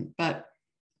important, but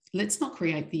let's not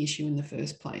create the issue in the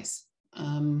first place.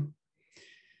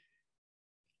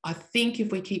 I think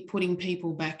if we keep putting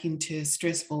people back into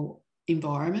stressful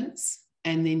environments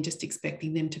and then just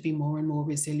expecting them to be more and more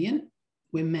resilient,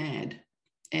 we're mad.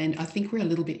 And I think we're a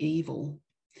little bit evil.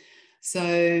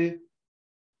 So,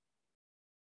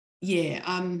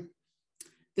 yeah,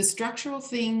 the structural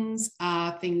things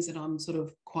are things that I'm sort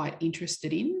of quite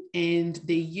interested in, and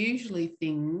they're usually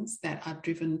things that are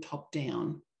driven top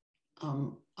down.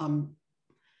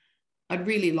 I'd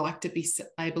really like to be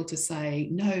able to say,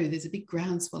 no, there's a big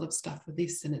groundswell of stuff for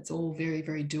this and it's all very,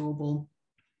 very doable.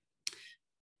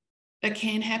 That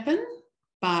can happen,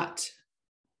 but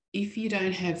if you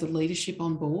don't have the leadership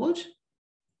on board,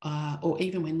 or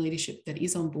even when leadership that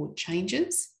is on board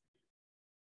changes,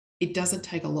 it doesn't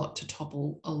take a lot to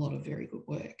topple a lot of very good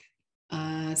work.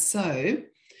 So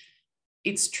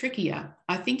it's trickier.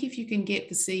 I think if you can get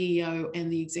the CEO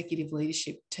and the executive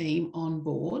leadership team on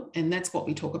board, and that's what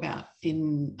we talk about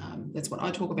that's what I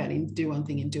talk about in Do One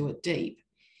Thing and Do It Deep,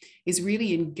 is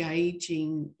really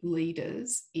engaging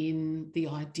leaders in the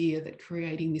idea that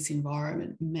creating this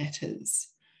environment matters,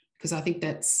 because I think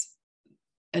that's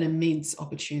an immense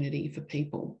opportunity for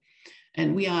people.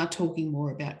 And we are talking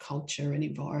more about culture and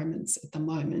environments at the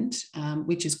moment,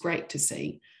 which is great to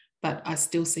see. But I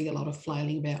still see a lot of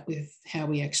flailing about with how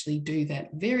we actually do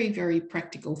that very, very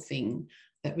practical thing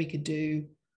that we could do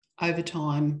over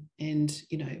time and,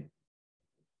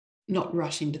 not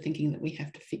rush into thinking that we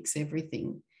have to fix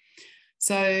everything.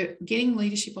 So getting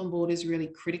leadership on board is really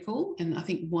critical. And I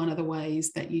think one of the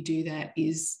ways that you do that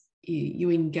is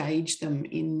you engage them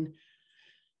in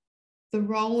the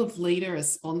role of leader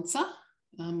as sponsor,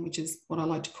 which is what I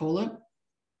like to call it.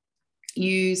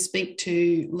 You speak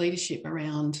to leadership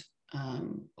around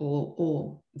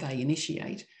or they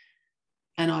initiate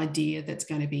an idea that's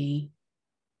going to be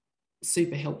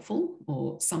super helpful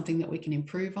or something that we can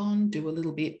improve on, do a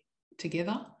little bit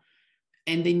together,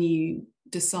 and then you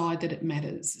decide that it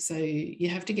matters. So you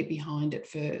have to get behind it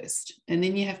first, and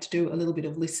then you have to do a little bit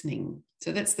of listening.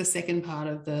 So that's the second part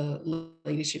of the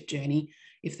leadership journey.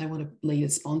 If they want to lead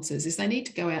as sponsors, is they need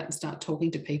to go out and start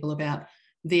talking to people about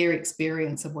their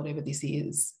experience of whatever this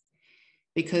is,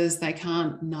 because they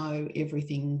can't know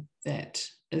everything that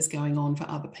is going on for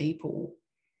other people.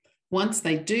 Once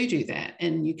they do that,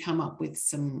 and you come up with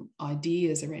some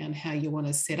ideas around how you want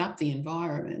to set up the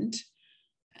environment,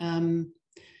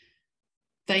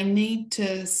 they need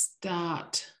to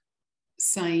start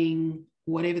saying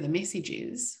whatever the message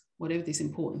is, whatever this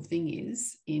important thing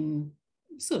is, in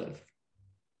sort of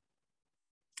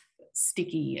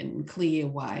sticky and clear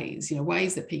ways,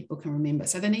 ways that people can remember.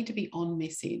 So they need to be on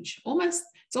message.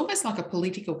 It's almost like a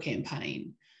political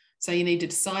campaign. So you need to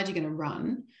decide you're going to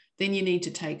run. Then you need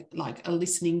to take like a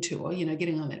listening tour,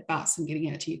 getting on that bus and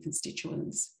getting out to your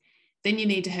constituents. Then you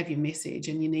need to have your message,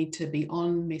 and you need to be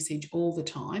on message all the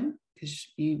time, because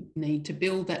you need to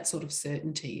build that sort of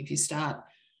certainty. If you start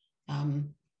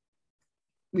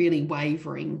really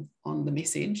wavering on the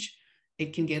message,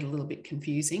 it can get a little bit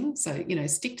confusing. So,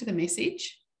 stick to the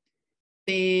message.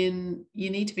 Then you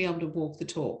need to be able to walk the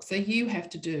talk. So you have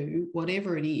to do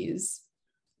whatever it is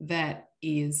that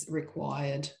is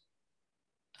required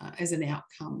as an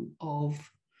outcome of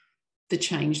the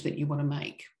change that you want to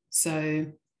make. So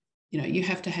you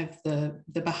have to have the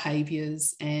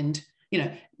behaviors, and,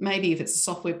 maybe if it's a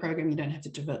software program, you don't have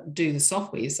to do the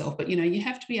software yourself, but, you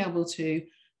have to be able to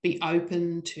be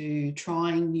open to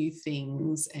trying new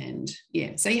things. And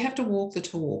so you have to walk the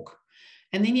talk,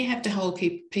 and then you have to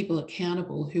keep people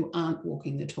accountable who aren't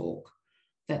walking the talk.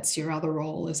 That's your other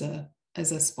role as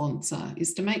a sponsor,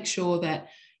 is to make sure that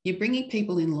you're bringing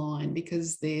people in line,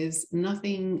 because there's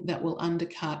nothing that will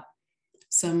undercut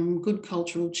some good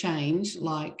cultural change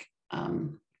like,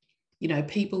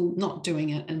 people not doing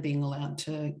it and being allowed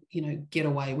to, get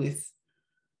away with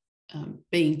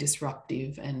being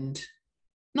disruptive and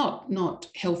not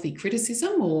healthy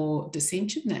criticism or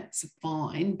dissension. That's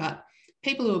fine, but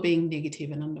people who are being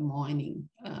negative and undermining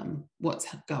what's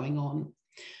going on.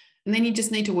 And then you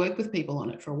just need to work with people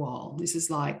on it for a while. This is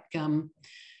like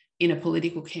in a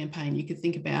political campaign, you could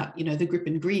think about, the grip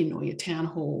and grin, or your town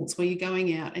halls, where you're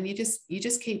going out and you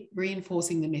just keep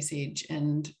reinforcing the message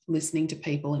and listening to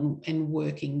people and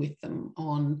working with them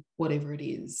on whatever it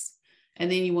is. And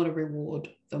then you want to reward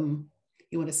them.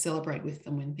 You want to celebrate with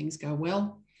them when things go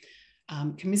well,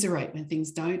 commiserate when things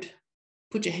don't,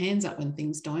 put your hands up when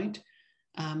things don't.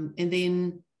 And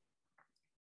then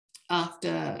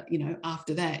after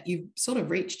that, you've sort of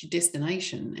reached your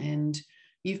destination, and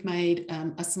you've made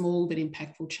a small but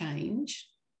impactful change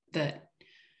that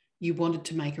you wanted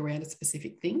to make around a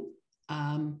specific thing,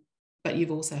 but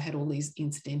you've also had all these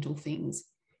incidental things.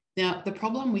 Now, the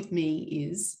problem with me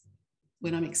is,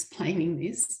 when I'm explaining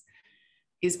this,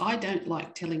 is I don't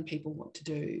like telling people what to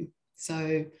do.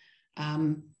 So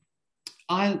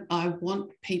I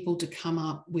want people to come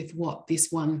up with what this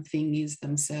one thing is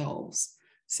themselves.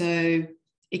 So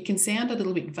it can sound a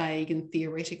little bit vague and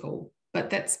theoretical, but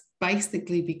that's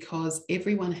basically because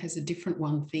everyone has a different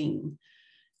one thing.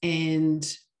 And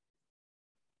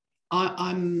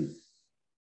I'm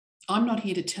not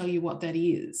here to tell you what that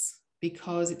is,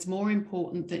 because it's more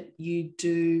important that you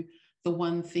do the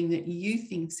one thing that you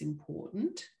think's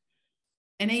important.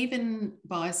 And even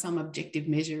by some objective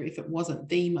measure, if it wasn't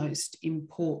the most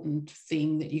important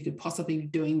thing that you could possibly be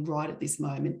doing right at this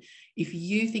moment, if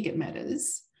you think it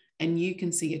matters and you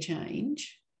can see a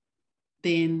change,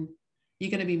 then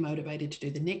you're going to be motivated to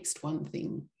do the next one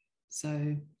thing.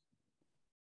 So,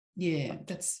 yeah,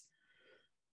 that's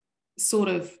sort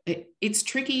of, it's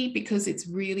tricky because it's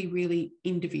really, really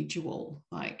individual,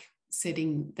 like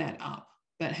setting that up,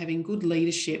 but having good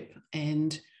leadership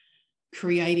and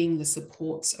creating the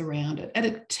supports around it. At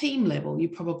a team level, you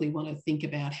probably want to think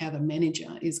about how the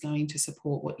manager is going to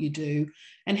support what you do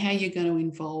and how you're going to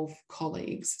involve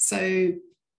colleagues. So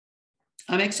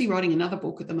I'm actually writing another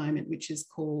book at the moment, which is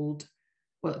called,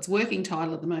 its working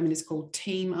title at the moment is called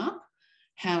Team Up: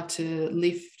 How to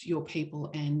Lift Your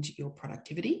People and Your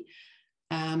Productivity.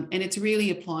 And it's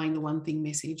really applying the one thing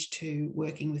message to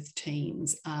working with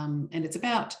teams. And it's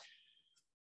about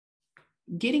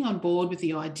getting on board with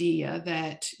the idea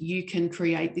that you can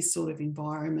create this sort of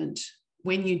environment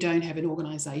when you don't have an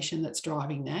organisation that's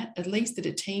driving that. At least at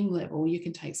a team level, you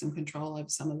can take some control over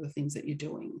some of the things that you're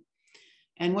doing.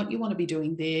 And what you want to be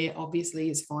doing there, obviously,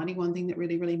 is finding one thing that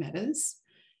really, really matters.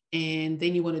 And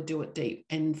then you want to do it deep.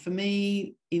 And for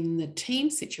me, in the team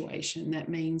situation, that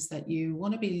means that you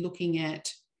want to be looking at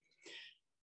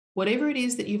whatever it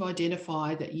is that you've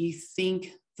identified that you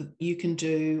think that you can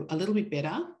do a little bit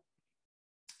better.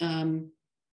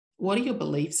 What are your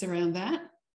beliefs around that?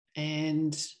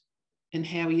 And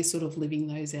how are you sort of living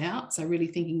those out? So really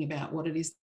thinking about what it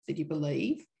is that you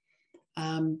believe.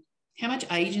 How much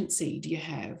agency do you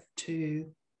have to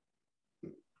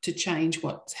change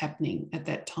what's happening at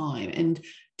that time? And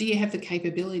do you have the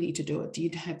capability to do it? Do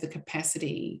you have the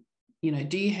capacity?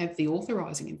 Do you have the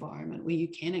authorizing environment where you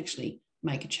can actually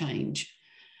make a change?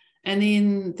 And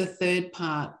then the third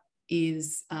part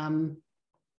is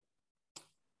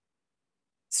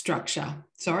structure.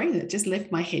 Sorry, that just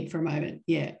left my head for a moment.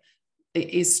 Yeah,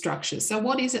 it is structure. So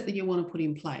what is it that you want to put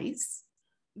in place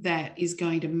that is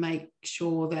going to make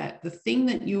sure that the thing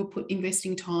that you're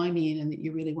investing time in and that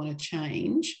you really want to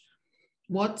change,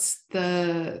 what's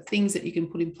the things that you can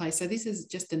put in place? So this is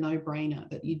just a no-brainer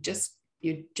that you're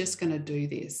just going to do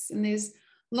this. And there's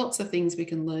lots of things we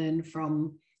can learn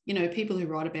from, people who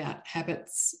write about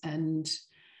habits and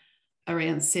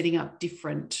around setting up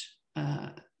different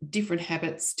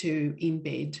habits to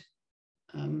embed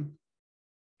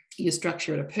your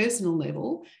structure at a personal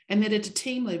level, and then at a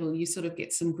team level, you sort of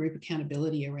get some group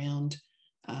accountability around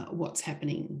what's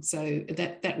happening. So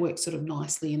that works sort of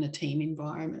nicely in a team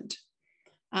environment.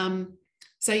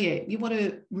 So yeah, you want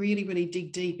to really, really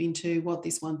dig deep into what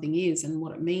this one thing is and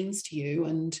what it means to you,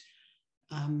 and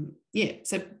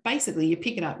so basically you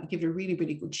pick it up, you give it a really,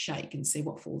 really good shake and see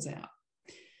what falls out.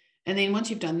 And then once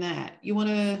you've done that, you want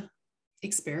to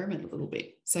experiment a little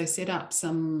bit. So set up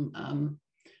some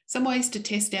ways to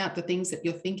test out the things that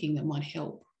you're thinking that might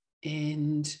help,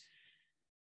 and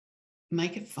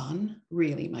make it fun,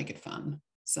 really make it fun.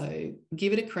 So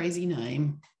give it a crazy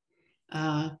name,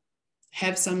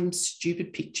 have some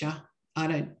stupid picture. I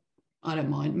don't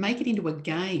mind. Make it into a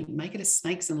game. Make it a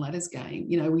snakes and ladders game.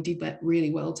 You know, we did that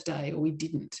really well today, or we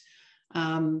didn't.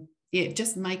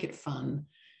 Just make it fun.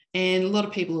 And a lot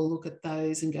of people will look at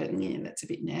those and go, yeah, that's a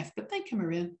bit naff, but they come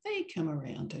around. They come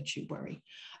around, don't you worry.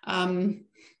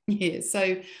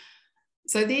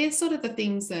 So they're sort of the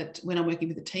things that when I'm working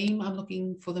with a team, I'm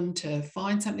looking for them to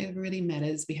find something that really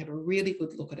matters. We have a really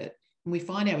good look at it, and we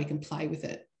find out we can play with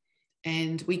it.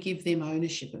 And we give them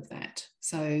ownership of that.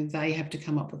 So they have to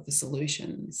come up with the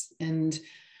solutions. And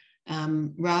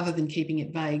rather than keeping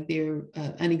it vague, they're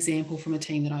an example from a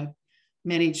team that I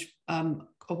managed a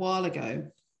while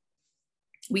ago.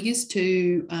 We used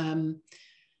to,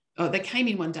 they came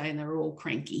in one day and they were all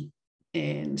cranky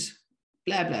and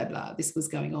blah, blah, blah. This was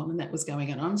going on and that was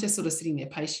going on. I'm just sort of sitting there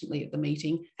patiently at the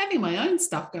meeting, having my own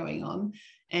stuff going on,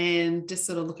 and just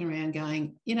sort of looking around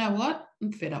going, you know what?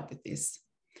 I'm fed up with this.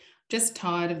 Just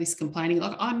tired of this complaining.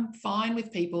 Like, I'm fine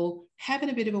with people having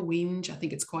a bit of a whinge. I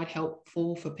think it's quite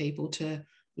helpful for people to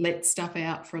let stuff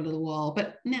out for a little while.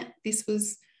 But nah, this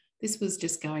was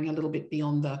just going a little bit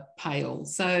beyond the pale.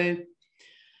 So I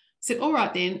said, all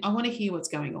right, then, I want to hear what's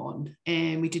going on.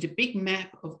 And we did a big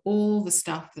map of all the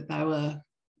stuff that they were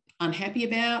unhappy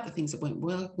about, the things that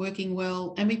weren't working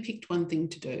well, and we picked one thing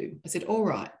to do. I said, all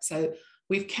right, so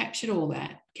we've captured all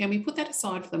that. Can we put that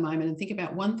aside for the moment and think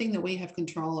about one thing that we have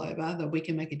control over that we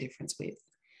can make a difference with?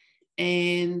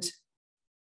 And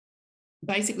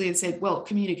basically it said, well,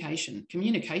 communication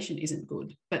isn't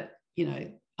good, but, you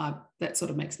know, that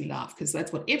sort of makes me laugh because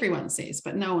that's what everyone says,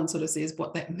 but no one sort of says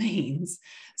what that means.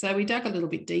 So we dug a little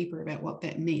bit deeper about what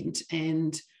that meant,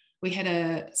 and we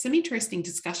had some interesting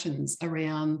discussions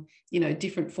around, you know,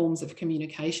 different forms of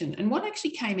communication. And what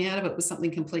actually came out of it was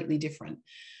something completely different.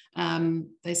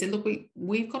 They said, look,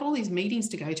 we've got all these meetings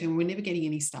to go to and we're never getting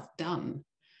any stuff done.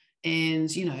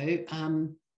 And, you know,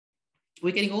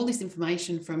 we're getting all this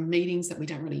information from meetings that we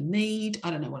don't really need. I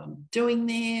don't know what I'm doing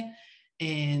there.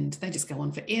 And they just go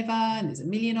on forever, and there's a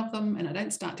million of them. And I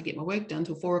don't start to get my work done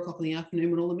until 4 o'clock in the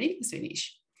afternoon when all the meetings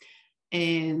finish.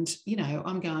 And, you know,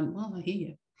 I'm going, well, I hear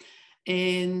you.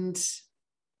 And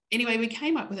anyway, we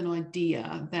came up with an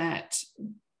idea that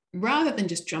rather than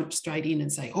just jump straight in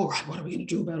and say, all right, what are we going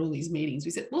to do about all these meetings?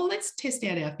 We said, well, let's test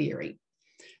out our theory.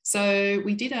 So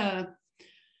we did an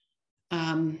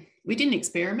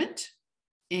experiment,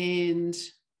 and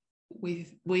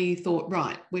we thought,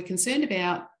 right, we're concerned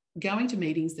about going to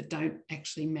meetings that don't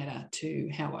actually matter to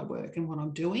how I work and what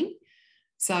I'm doing.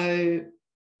 So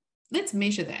let's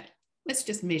measure that. Let's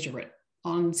just measure it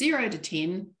on 0 to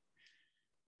 10.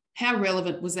 How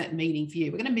relevant was that meeting for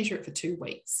you? We're going to measure it for 2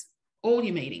 weeks. All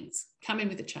your meetings, come in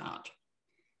with a chart.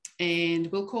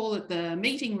 And we'll call it the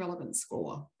meeting relevance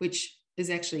score, which is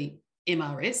actually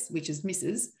MRS, which is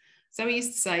misses. So we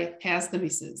used to say, how's the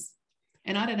misses?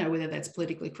 And I don't know whether that's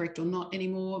politically correct or not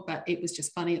anymore, but it was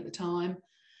just funny at the time.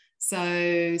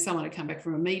 So someone would come back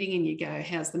from a meeting and you go,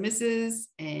 how's the missus?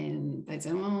 And they'd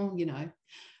say, well, you know.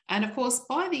 And of course,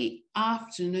 by the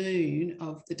afternoon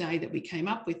of the day that we came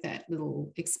up with that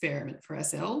little experiment for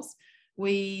ourselves,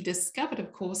 we discovered,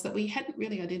 of course, that we hadn't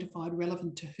really identified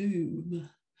relevant to whom.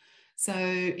 So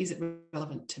is it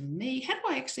relevant to me? How do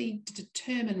I actually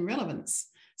determine relevance?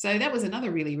 So that was another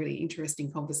really, really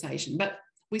interesting conversation. But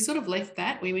we sort of left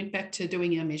that. We went back to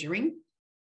doing our measuring.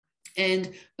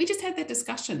 And we just had that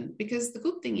discussion, because the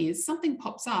good thing is something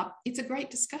pops up, it's a great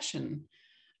discussion,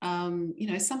 you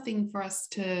know, something for us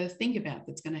to think about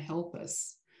that's going to help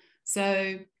us.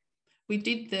 So we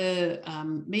did the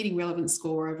meeting relevance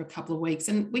score over a couple of weeks,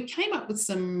 and we came up with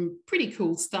some pretty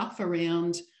cool stuff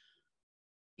around,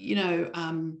 you know,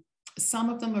 some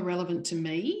of them are relevant to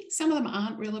me. Some of them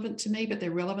aren't relevant to me, but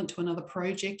they're relevant to another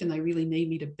project and they really need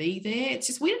me to be there. It's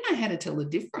just we don't know how to tell the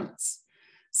difference.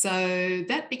 So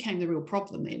that became the real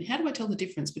problem then. How do I tell the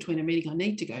difference between a meeting I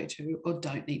need to go to or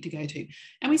don't need to go to?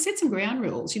 And we set some ground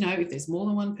rules. You know, if there's more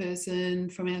than one person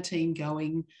from our team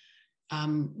going,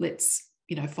 let's,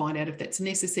 you know, find out if that's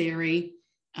necessary.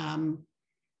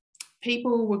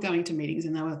 People were going to meetings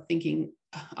and they were thinking,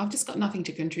 I've just got nothing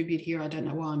to contribute here. I don't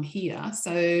know why I'm here.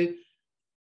 So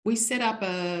we set up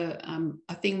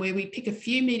a thing where we pick a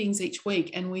few meetings each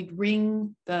week and we'd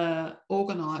ring the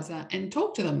organiser and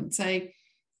talk to them, say,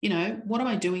 what am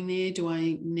I doing there? Do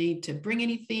I need to bring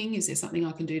anything? Is there something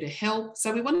I can do to help?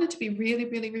 So we wanted to be really,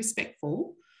 really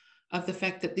respectful of the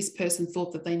fact that this person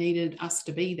thought that they needed us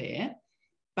to be there,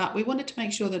 but we wanted to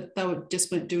make sure that they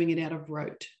just weren't doing it out of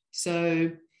rote.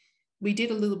 So we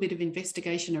did a little bit of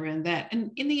investigation around that.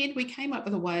 And in the end, we came up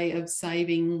with a way of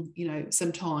saving,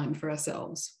 some time for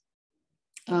ourselves.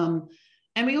 And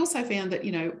we also found that,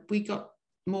 we got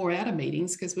more out of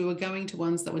meetings because we were going to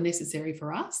ones that were necessary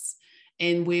for us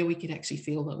and where we could actually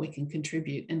feel that we can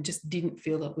contribute and just didn't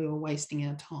feel that we were wasting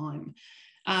our time.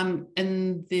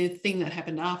 And the thing that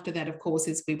happened after that, of course,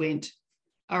 is we went,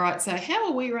 all right, so how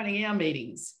are we running our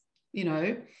meetings?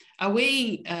 Are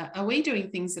we doing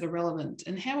things that are relevant?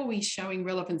 And how are we showing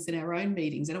relevance in our own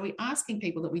meetings? And are we asking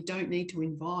people that we don't need to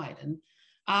invite? And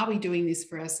are we doing this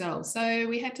for ourselves? So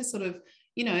we had to sort of,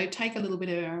 take a little bit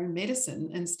of our own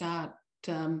medicine and start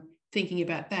thinking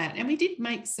about that. And we did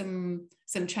make some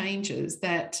changes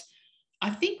that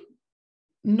I think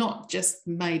not just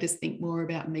made us think more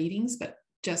about meetings, but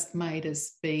just made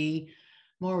us be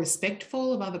more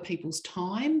respectful of other people's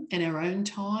time and our own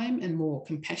time and more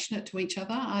compassionate to each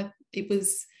other. It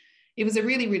was a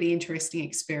really, really interesting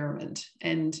experiment.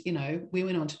 And, we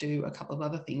went on to do a couple of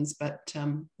other things, but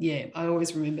I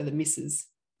always remember the misses.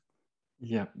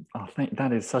 Yeah, I think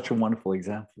that is such a wonderful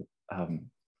example.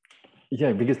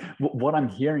 Because what I'm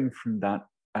hearing from that,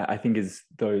 I think, is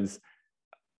those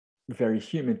very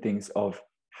human things of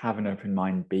have an open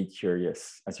mind, be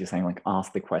curious, as you're saying, like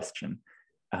ask the question.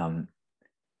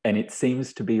 And it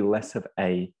seems to be less of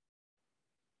a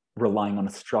relying on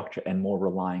a structure and more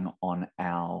relying on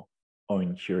our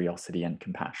own curiosity and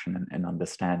compassion and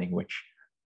understanding, which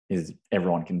is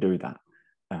everyone can do that.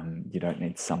 You don't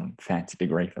need some fancy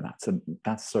degree for that. So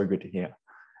that's so good to hear.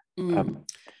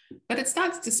 But it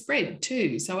starts to spread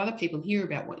too. So other people hear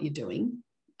about what you're doing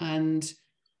and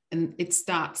it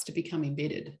starts to become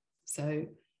embedded. So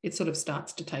it sort of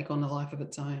starts to take on a life of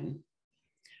its own.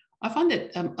 I find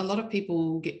that a lot of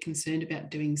people get concerned about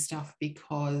doing stuff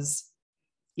because,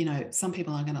 some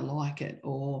people aren't going to like it,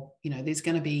 or,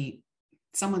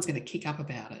 someone's going to kick up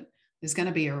about it. There's going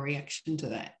to be a reaction to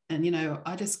that. And,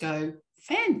 I just go,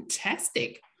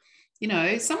 fantastic.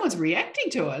 Someone's reacting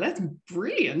to it. That's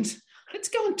brilliant. Let's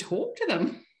go and talk to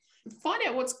them, find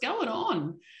out what's going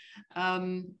on.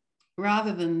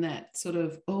 Rather than that sort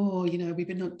of, we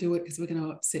better not do it because we're going to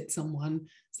upset someone.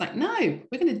 It's like, no,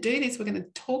 we're going to do this. We're going to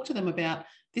talk to them about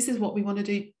this is what we want to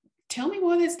do. Tell me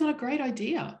why that's not a great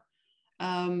idea.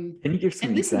 Can you give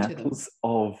some examples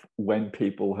of when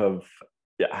people have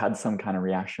had some kind of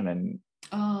reaction and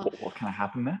what kind of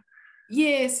happened there?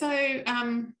 Yeah, so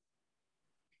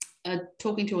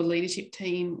talking to a leadership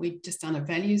team, we'd just done a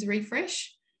values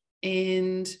refresh,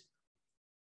 and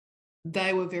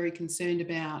they were very concerned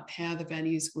about how the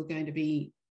values were going to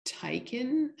be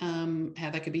taken, how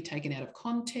they could be taken out of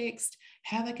context,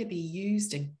 how they could be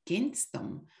used against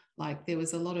them. Like there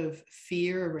was a lot of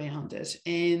fear around it.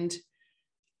 And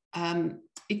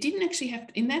it didn't actually have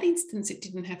to, in that instance, it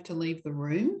didn't have to leave the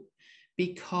room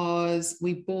because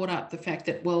we brought up the fact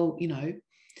that, well,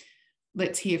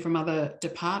 let's hear from other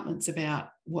departments about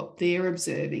what they're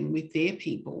observing with their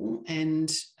people.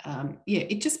 And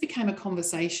it just became a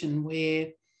conversation where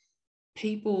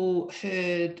people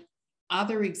heard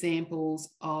other examples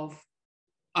of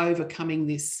overcoming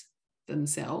this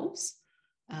themselves.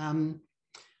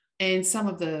 And some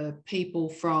of the people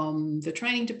from the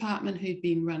training department who'd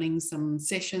been running some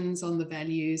sessions on the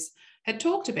values had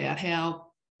talked about how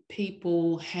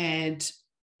people had,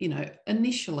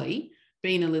 initially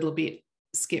been a little bit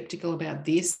skeptical about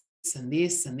this and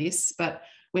this and this, but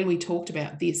when we talked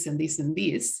about this and this and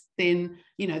this, then,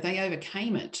 they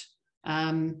overcame it.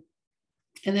 And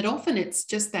that often it's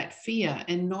just that fear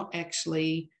and not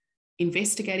actually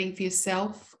investigating for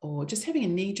yourself or just having a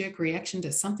knee-jerk reaction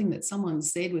to something that someone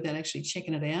said without actually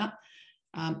checking it out.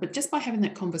 But just by having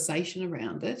that conversation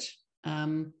around it,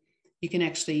 you can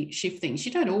actually shift things.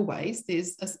 You don't always.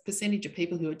 There's a percentage of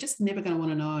people who are just never going to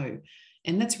want to know.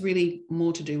 And that's really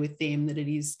more to do with them than it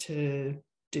is to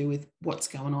do with what's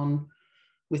going on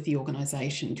with the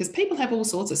organisation, because people have all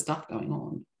sorts of stuff going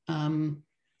on.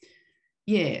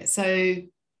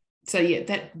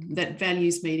 That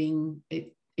values meeting,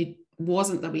 it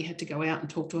wasn't that we had to go out and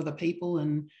talk to other people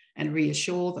and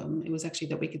reassure them. It was actually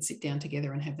that we could sit down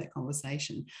together and have that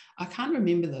conversation. I can't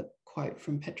remember the quote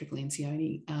from Patrick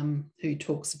Lencioni, who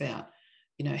talks about,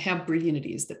 how brilliant it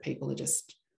is that people are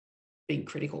just being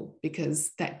critical,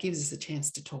 because that gives us a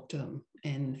chance to talk to them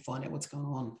and find out what's going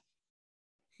on.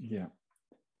 Yeah.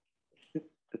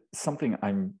 Something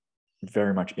I'm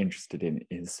very much interested in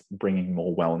is bringing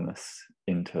more wellness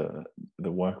into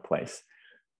the workplace.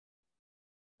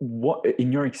 what,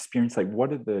 in your experience, like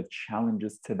what are the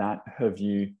challenges to that? Have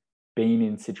you been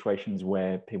in situations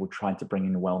where people tried to bring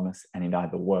in wellness and it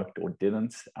either worked or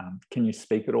didn't? Can you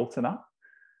speak at all to that?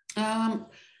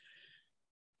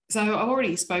 So I've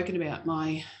already spoken about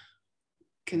my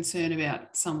concern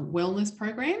about some wellness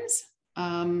programs,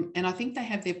 and I think they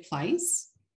have their place.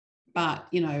 But,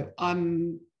 you know,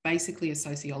 I'm basically a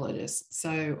sociologist,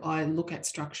 so I look at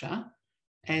structure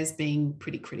as being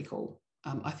pretty critical.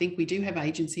 I think we do have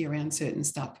agency around certain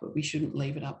stuff, but we shouldn't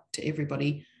leave it up to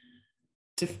everybody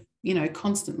to, you know,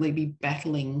 constantly be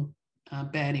battling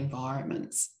bad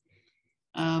environments.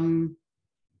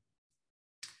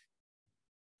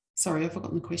 Sorry, I've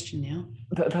forgotten the question now.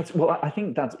 Well, I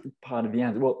think that's part of the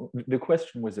answer. Well, the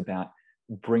question was about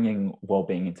bringing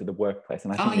well-being into the workplace,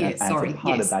 and I think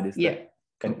part of that is that,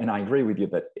 and I agree with you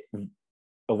that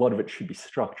a lot of it should be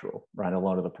structural, right? A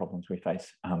lot of the problems we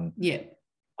face are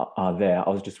there. I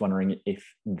was just wondering if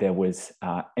there was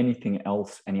anything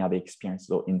else, any other experiences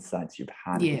or insights you've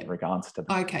had in regards to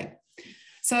that. Okay.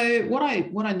 So what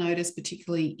I noticed,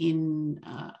 particularly in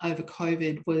over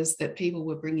COVID, was that people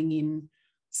were bringing in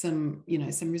some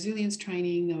resilience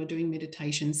training. They were doing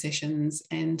meditation sessions,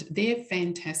 and they're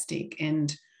fantastic.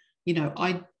 And, you know,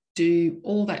 I do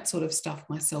all that sort of stuff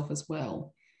myself as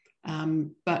well.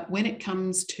 But when it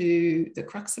comes to the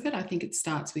crux of it, I think it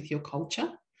starts with your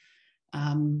culture.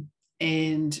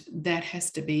 And that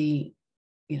has to be,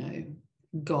 you know,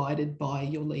 guided by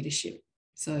your leadership.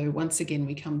 So once again,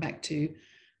 we come back to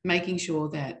making sure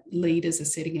that leaders are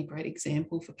setting a great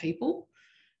example for people.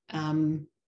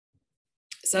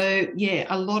 So yeah,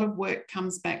 a lot of work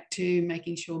comes back to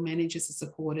making sure managers are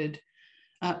supported,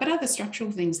 but other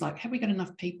structural things like, have we got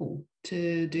enough people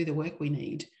to do the work we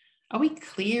need? Are we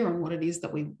clear on what it is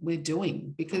that we're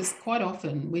doing? Because quite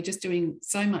often we're just doing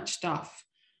so much stuff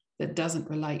that doesn't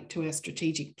relate to our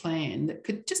strategic plan that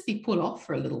could just be put off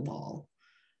for a little while.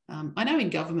 I know in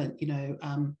government, you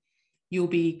know, you'll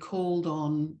be called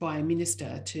on by a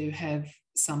minister to have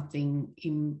something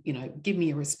in, you know, give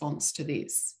me a response to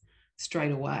this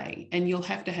straight away, and you'll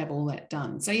have to have all that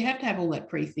done. So you have to have all that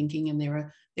pre-thinking, and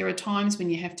there are times when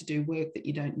you have to do work that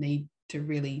you don't need to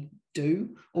really do,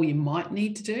 or you might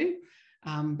need to do,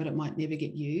 but it might never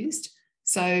get used.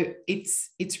 So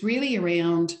it's really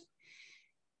around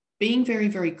being very,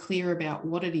 very clear about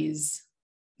what it is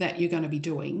that you're going to be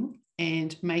doing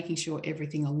and making sure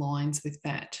everything aligns with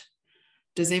that.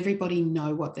 Does everybody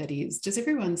know what that is? Does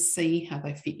everyone see how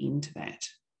they fit into that?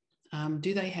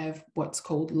 Do they have what's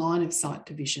called line of sight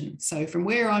to vision? So from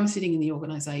where I'm sitting in the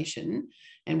organisation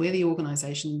and where the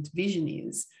organisation's vision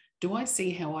is, do I see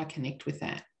how I connect with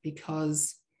that?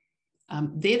 Because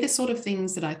they're the sort of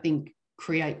things that I think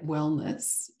create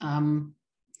wellness.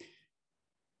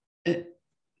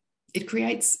 It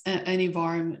creates an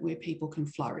environment where people can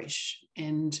flourish.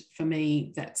 And for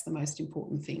me, that's the most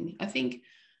important thing. I think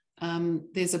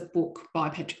there's a book by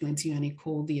Patrick Lencioni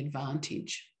called The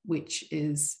Advantage, which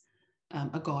is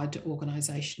a guide to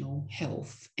organisational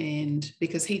health. And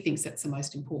because he thinks that's the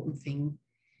most important thing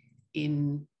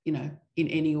in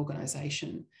any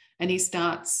organisation. And he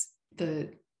starts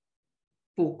the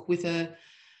book with a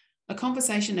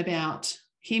conversation about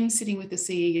him sitting with the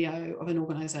CEO of an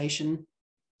organisation,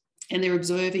 and they're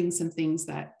observing some things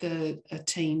that the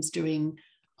team's doing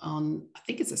on, I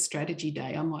think it's a strategy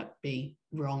day. I might be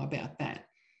wrong about that.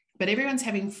 But everyone's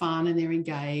having fun and they're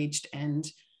engaged and,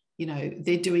 you know,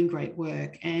 they're doing great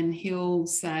work. And he'll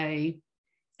say,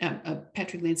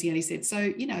 Patrick Lencioni said, so,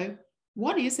 you know,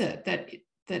 what is it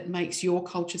that makes your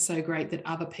culture so great that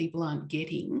other people aren't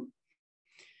getting?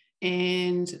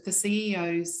 And the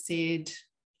CEO said,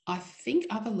 I think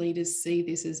other leaders see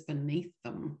this as beneath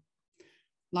them.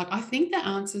 Like, I think the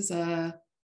answers are,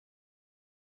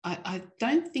 I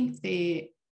don't think they're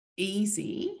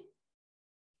easy,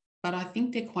 but I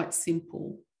think they're quite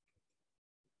simple.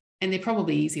 And they're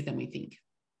probably easier than we think.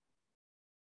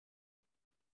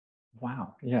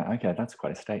 Wow. Yeah. Okay. That's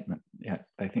quite a statement. Yeah.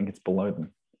 I think it's below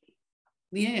them.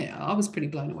 Yeah. I was pretty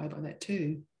blown away by that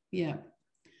too. Yeah.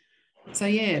 So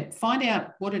yeah, find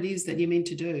out what it is that you're meant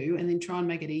to do and then try and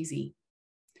make it easy.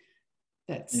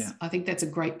 I think that's a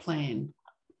great plan.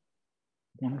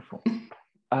 Wonderful.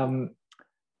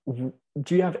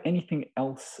 Do you have anything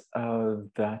else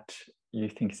that you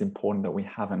think is important that we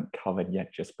haven't covered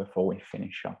yet just before we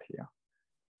finish up here?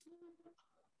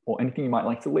 Or anything you might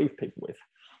like to leave people with?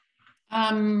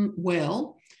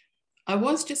 Well, I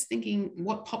was just thinking,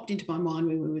 what popped into my mind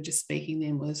when we were just speaking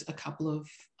then was a couple of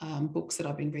books that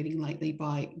I've been reading lately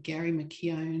by Gary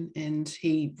McKeown, and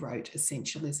he wrote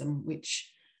Essentialism,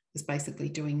 which is basically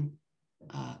doing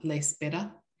less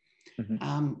better.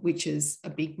 which is a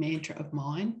big mantra of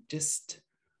mine.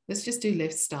 Let's just do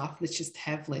less stuff. Let's just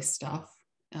have less stuff.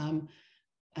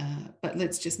 But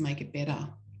let's just make it better.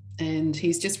 And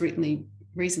he's just recently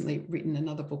written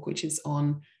another book, which is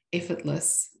on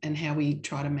effortless and how we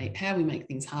make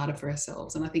things harder for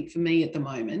ourselves. And I think for me at the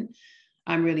moment,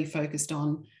 I'm really focused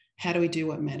on how do we do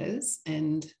what matters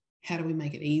and how do we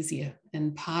make it easier.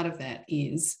 And part of that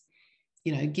is,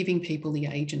 giving people the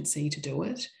agency to do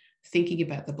it, thinking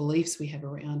about the beliefs we have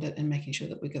around it and making sure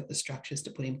that we've got the structures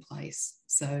to put in place.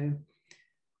 So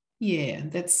yeah,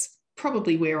 that's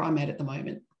probably where I'm at the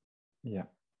moment. Yeah,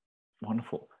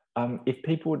 wonderful. If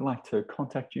people would like to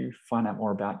contact you, find out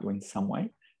more about you in some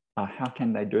way, how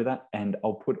can they do that? And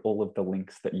I'll put all of the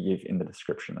links that you give in the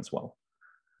description as well.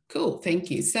 Cool,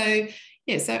 thank you. So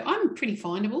I'm pretty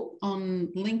findable on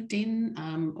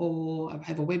LinkedIn, or I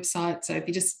have a website. So if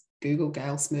you just Google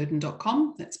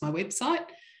gailsmurden.com, that's my website.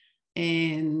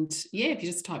 And if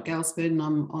you just type Gail Smurden,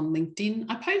 I'm on LinkedIn.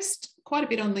 I post quite a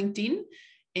bit on LinkedIn,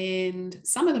 and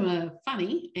some of them are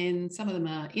funny and some of them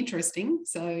are interesting.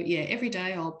 So every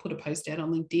day I'll put a post out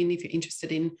on LinkedIn. If you're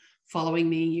interested in following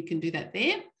me, you can do that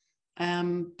there.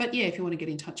 But if you want to get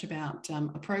in touch about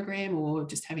a program or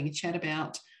just having a chat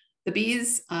about the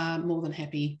beers, I'm more than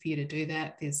happy for you to do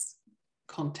that. There's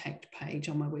a contact page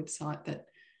on my website that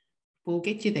will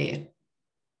get you there.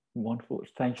 Wonderful.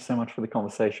 Thank you so much for the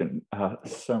conversation.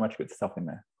 So much good stuff in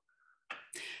there.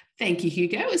 Thank you,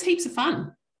 Hugo. It was heaps of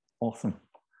fun. Awesome.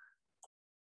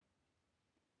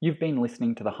 You've been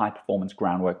listening to the High Performance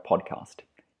Groundwork podcast.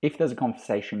 If there's a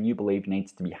conversation you believe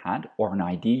needs to be had or an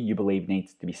idea you believe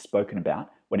needs to be spoken about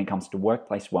when it comes to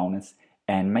workplace wellness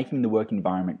and making the work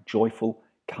environment joyful,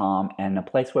 calm, and a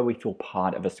place where we feel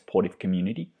part of a supportive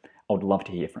community, I would love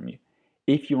to hear from you.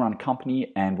 If you run a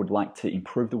company and would like to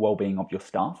improve the well-being of your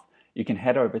staff, you can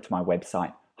head over to my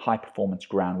website,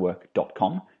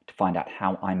 highperformancegroundwork.com, to find out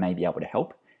how I may be able to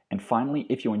help. And finally,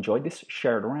 if you enjoyed this,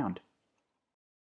 share it around.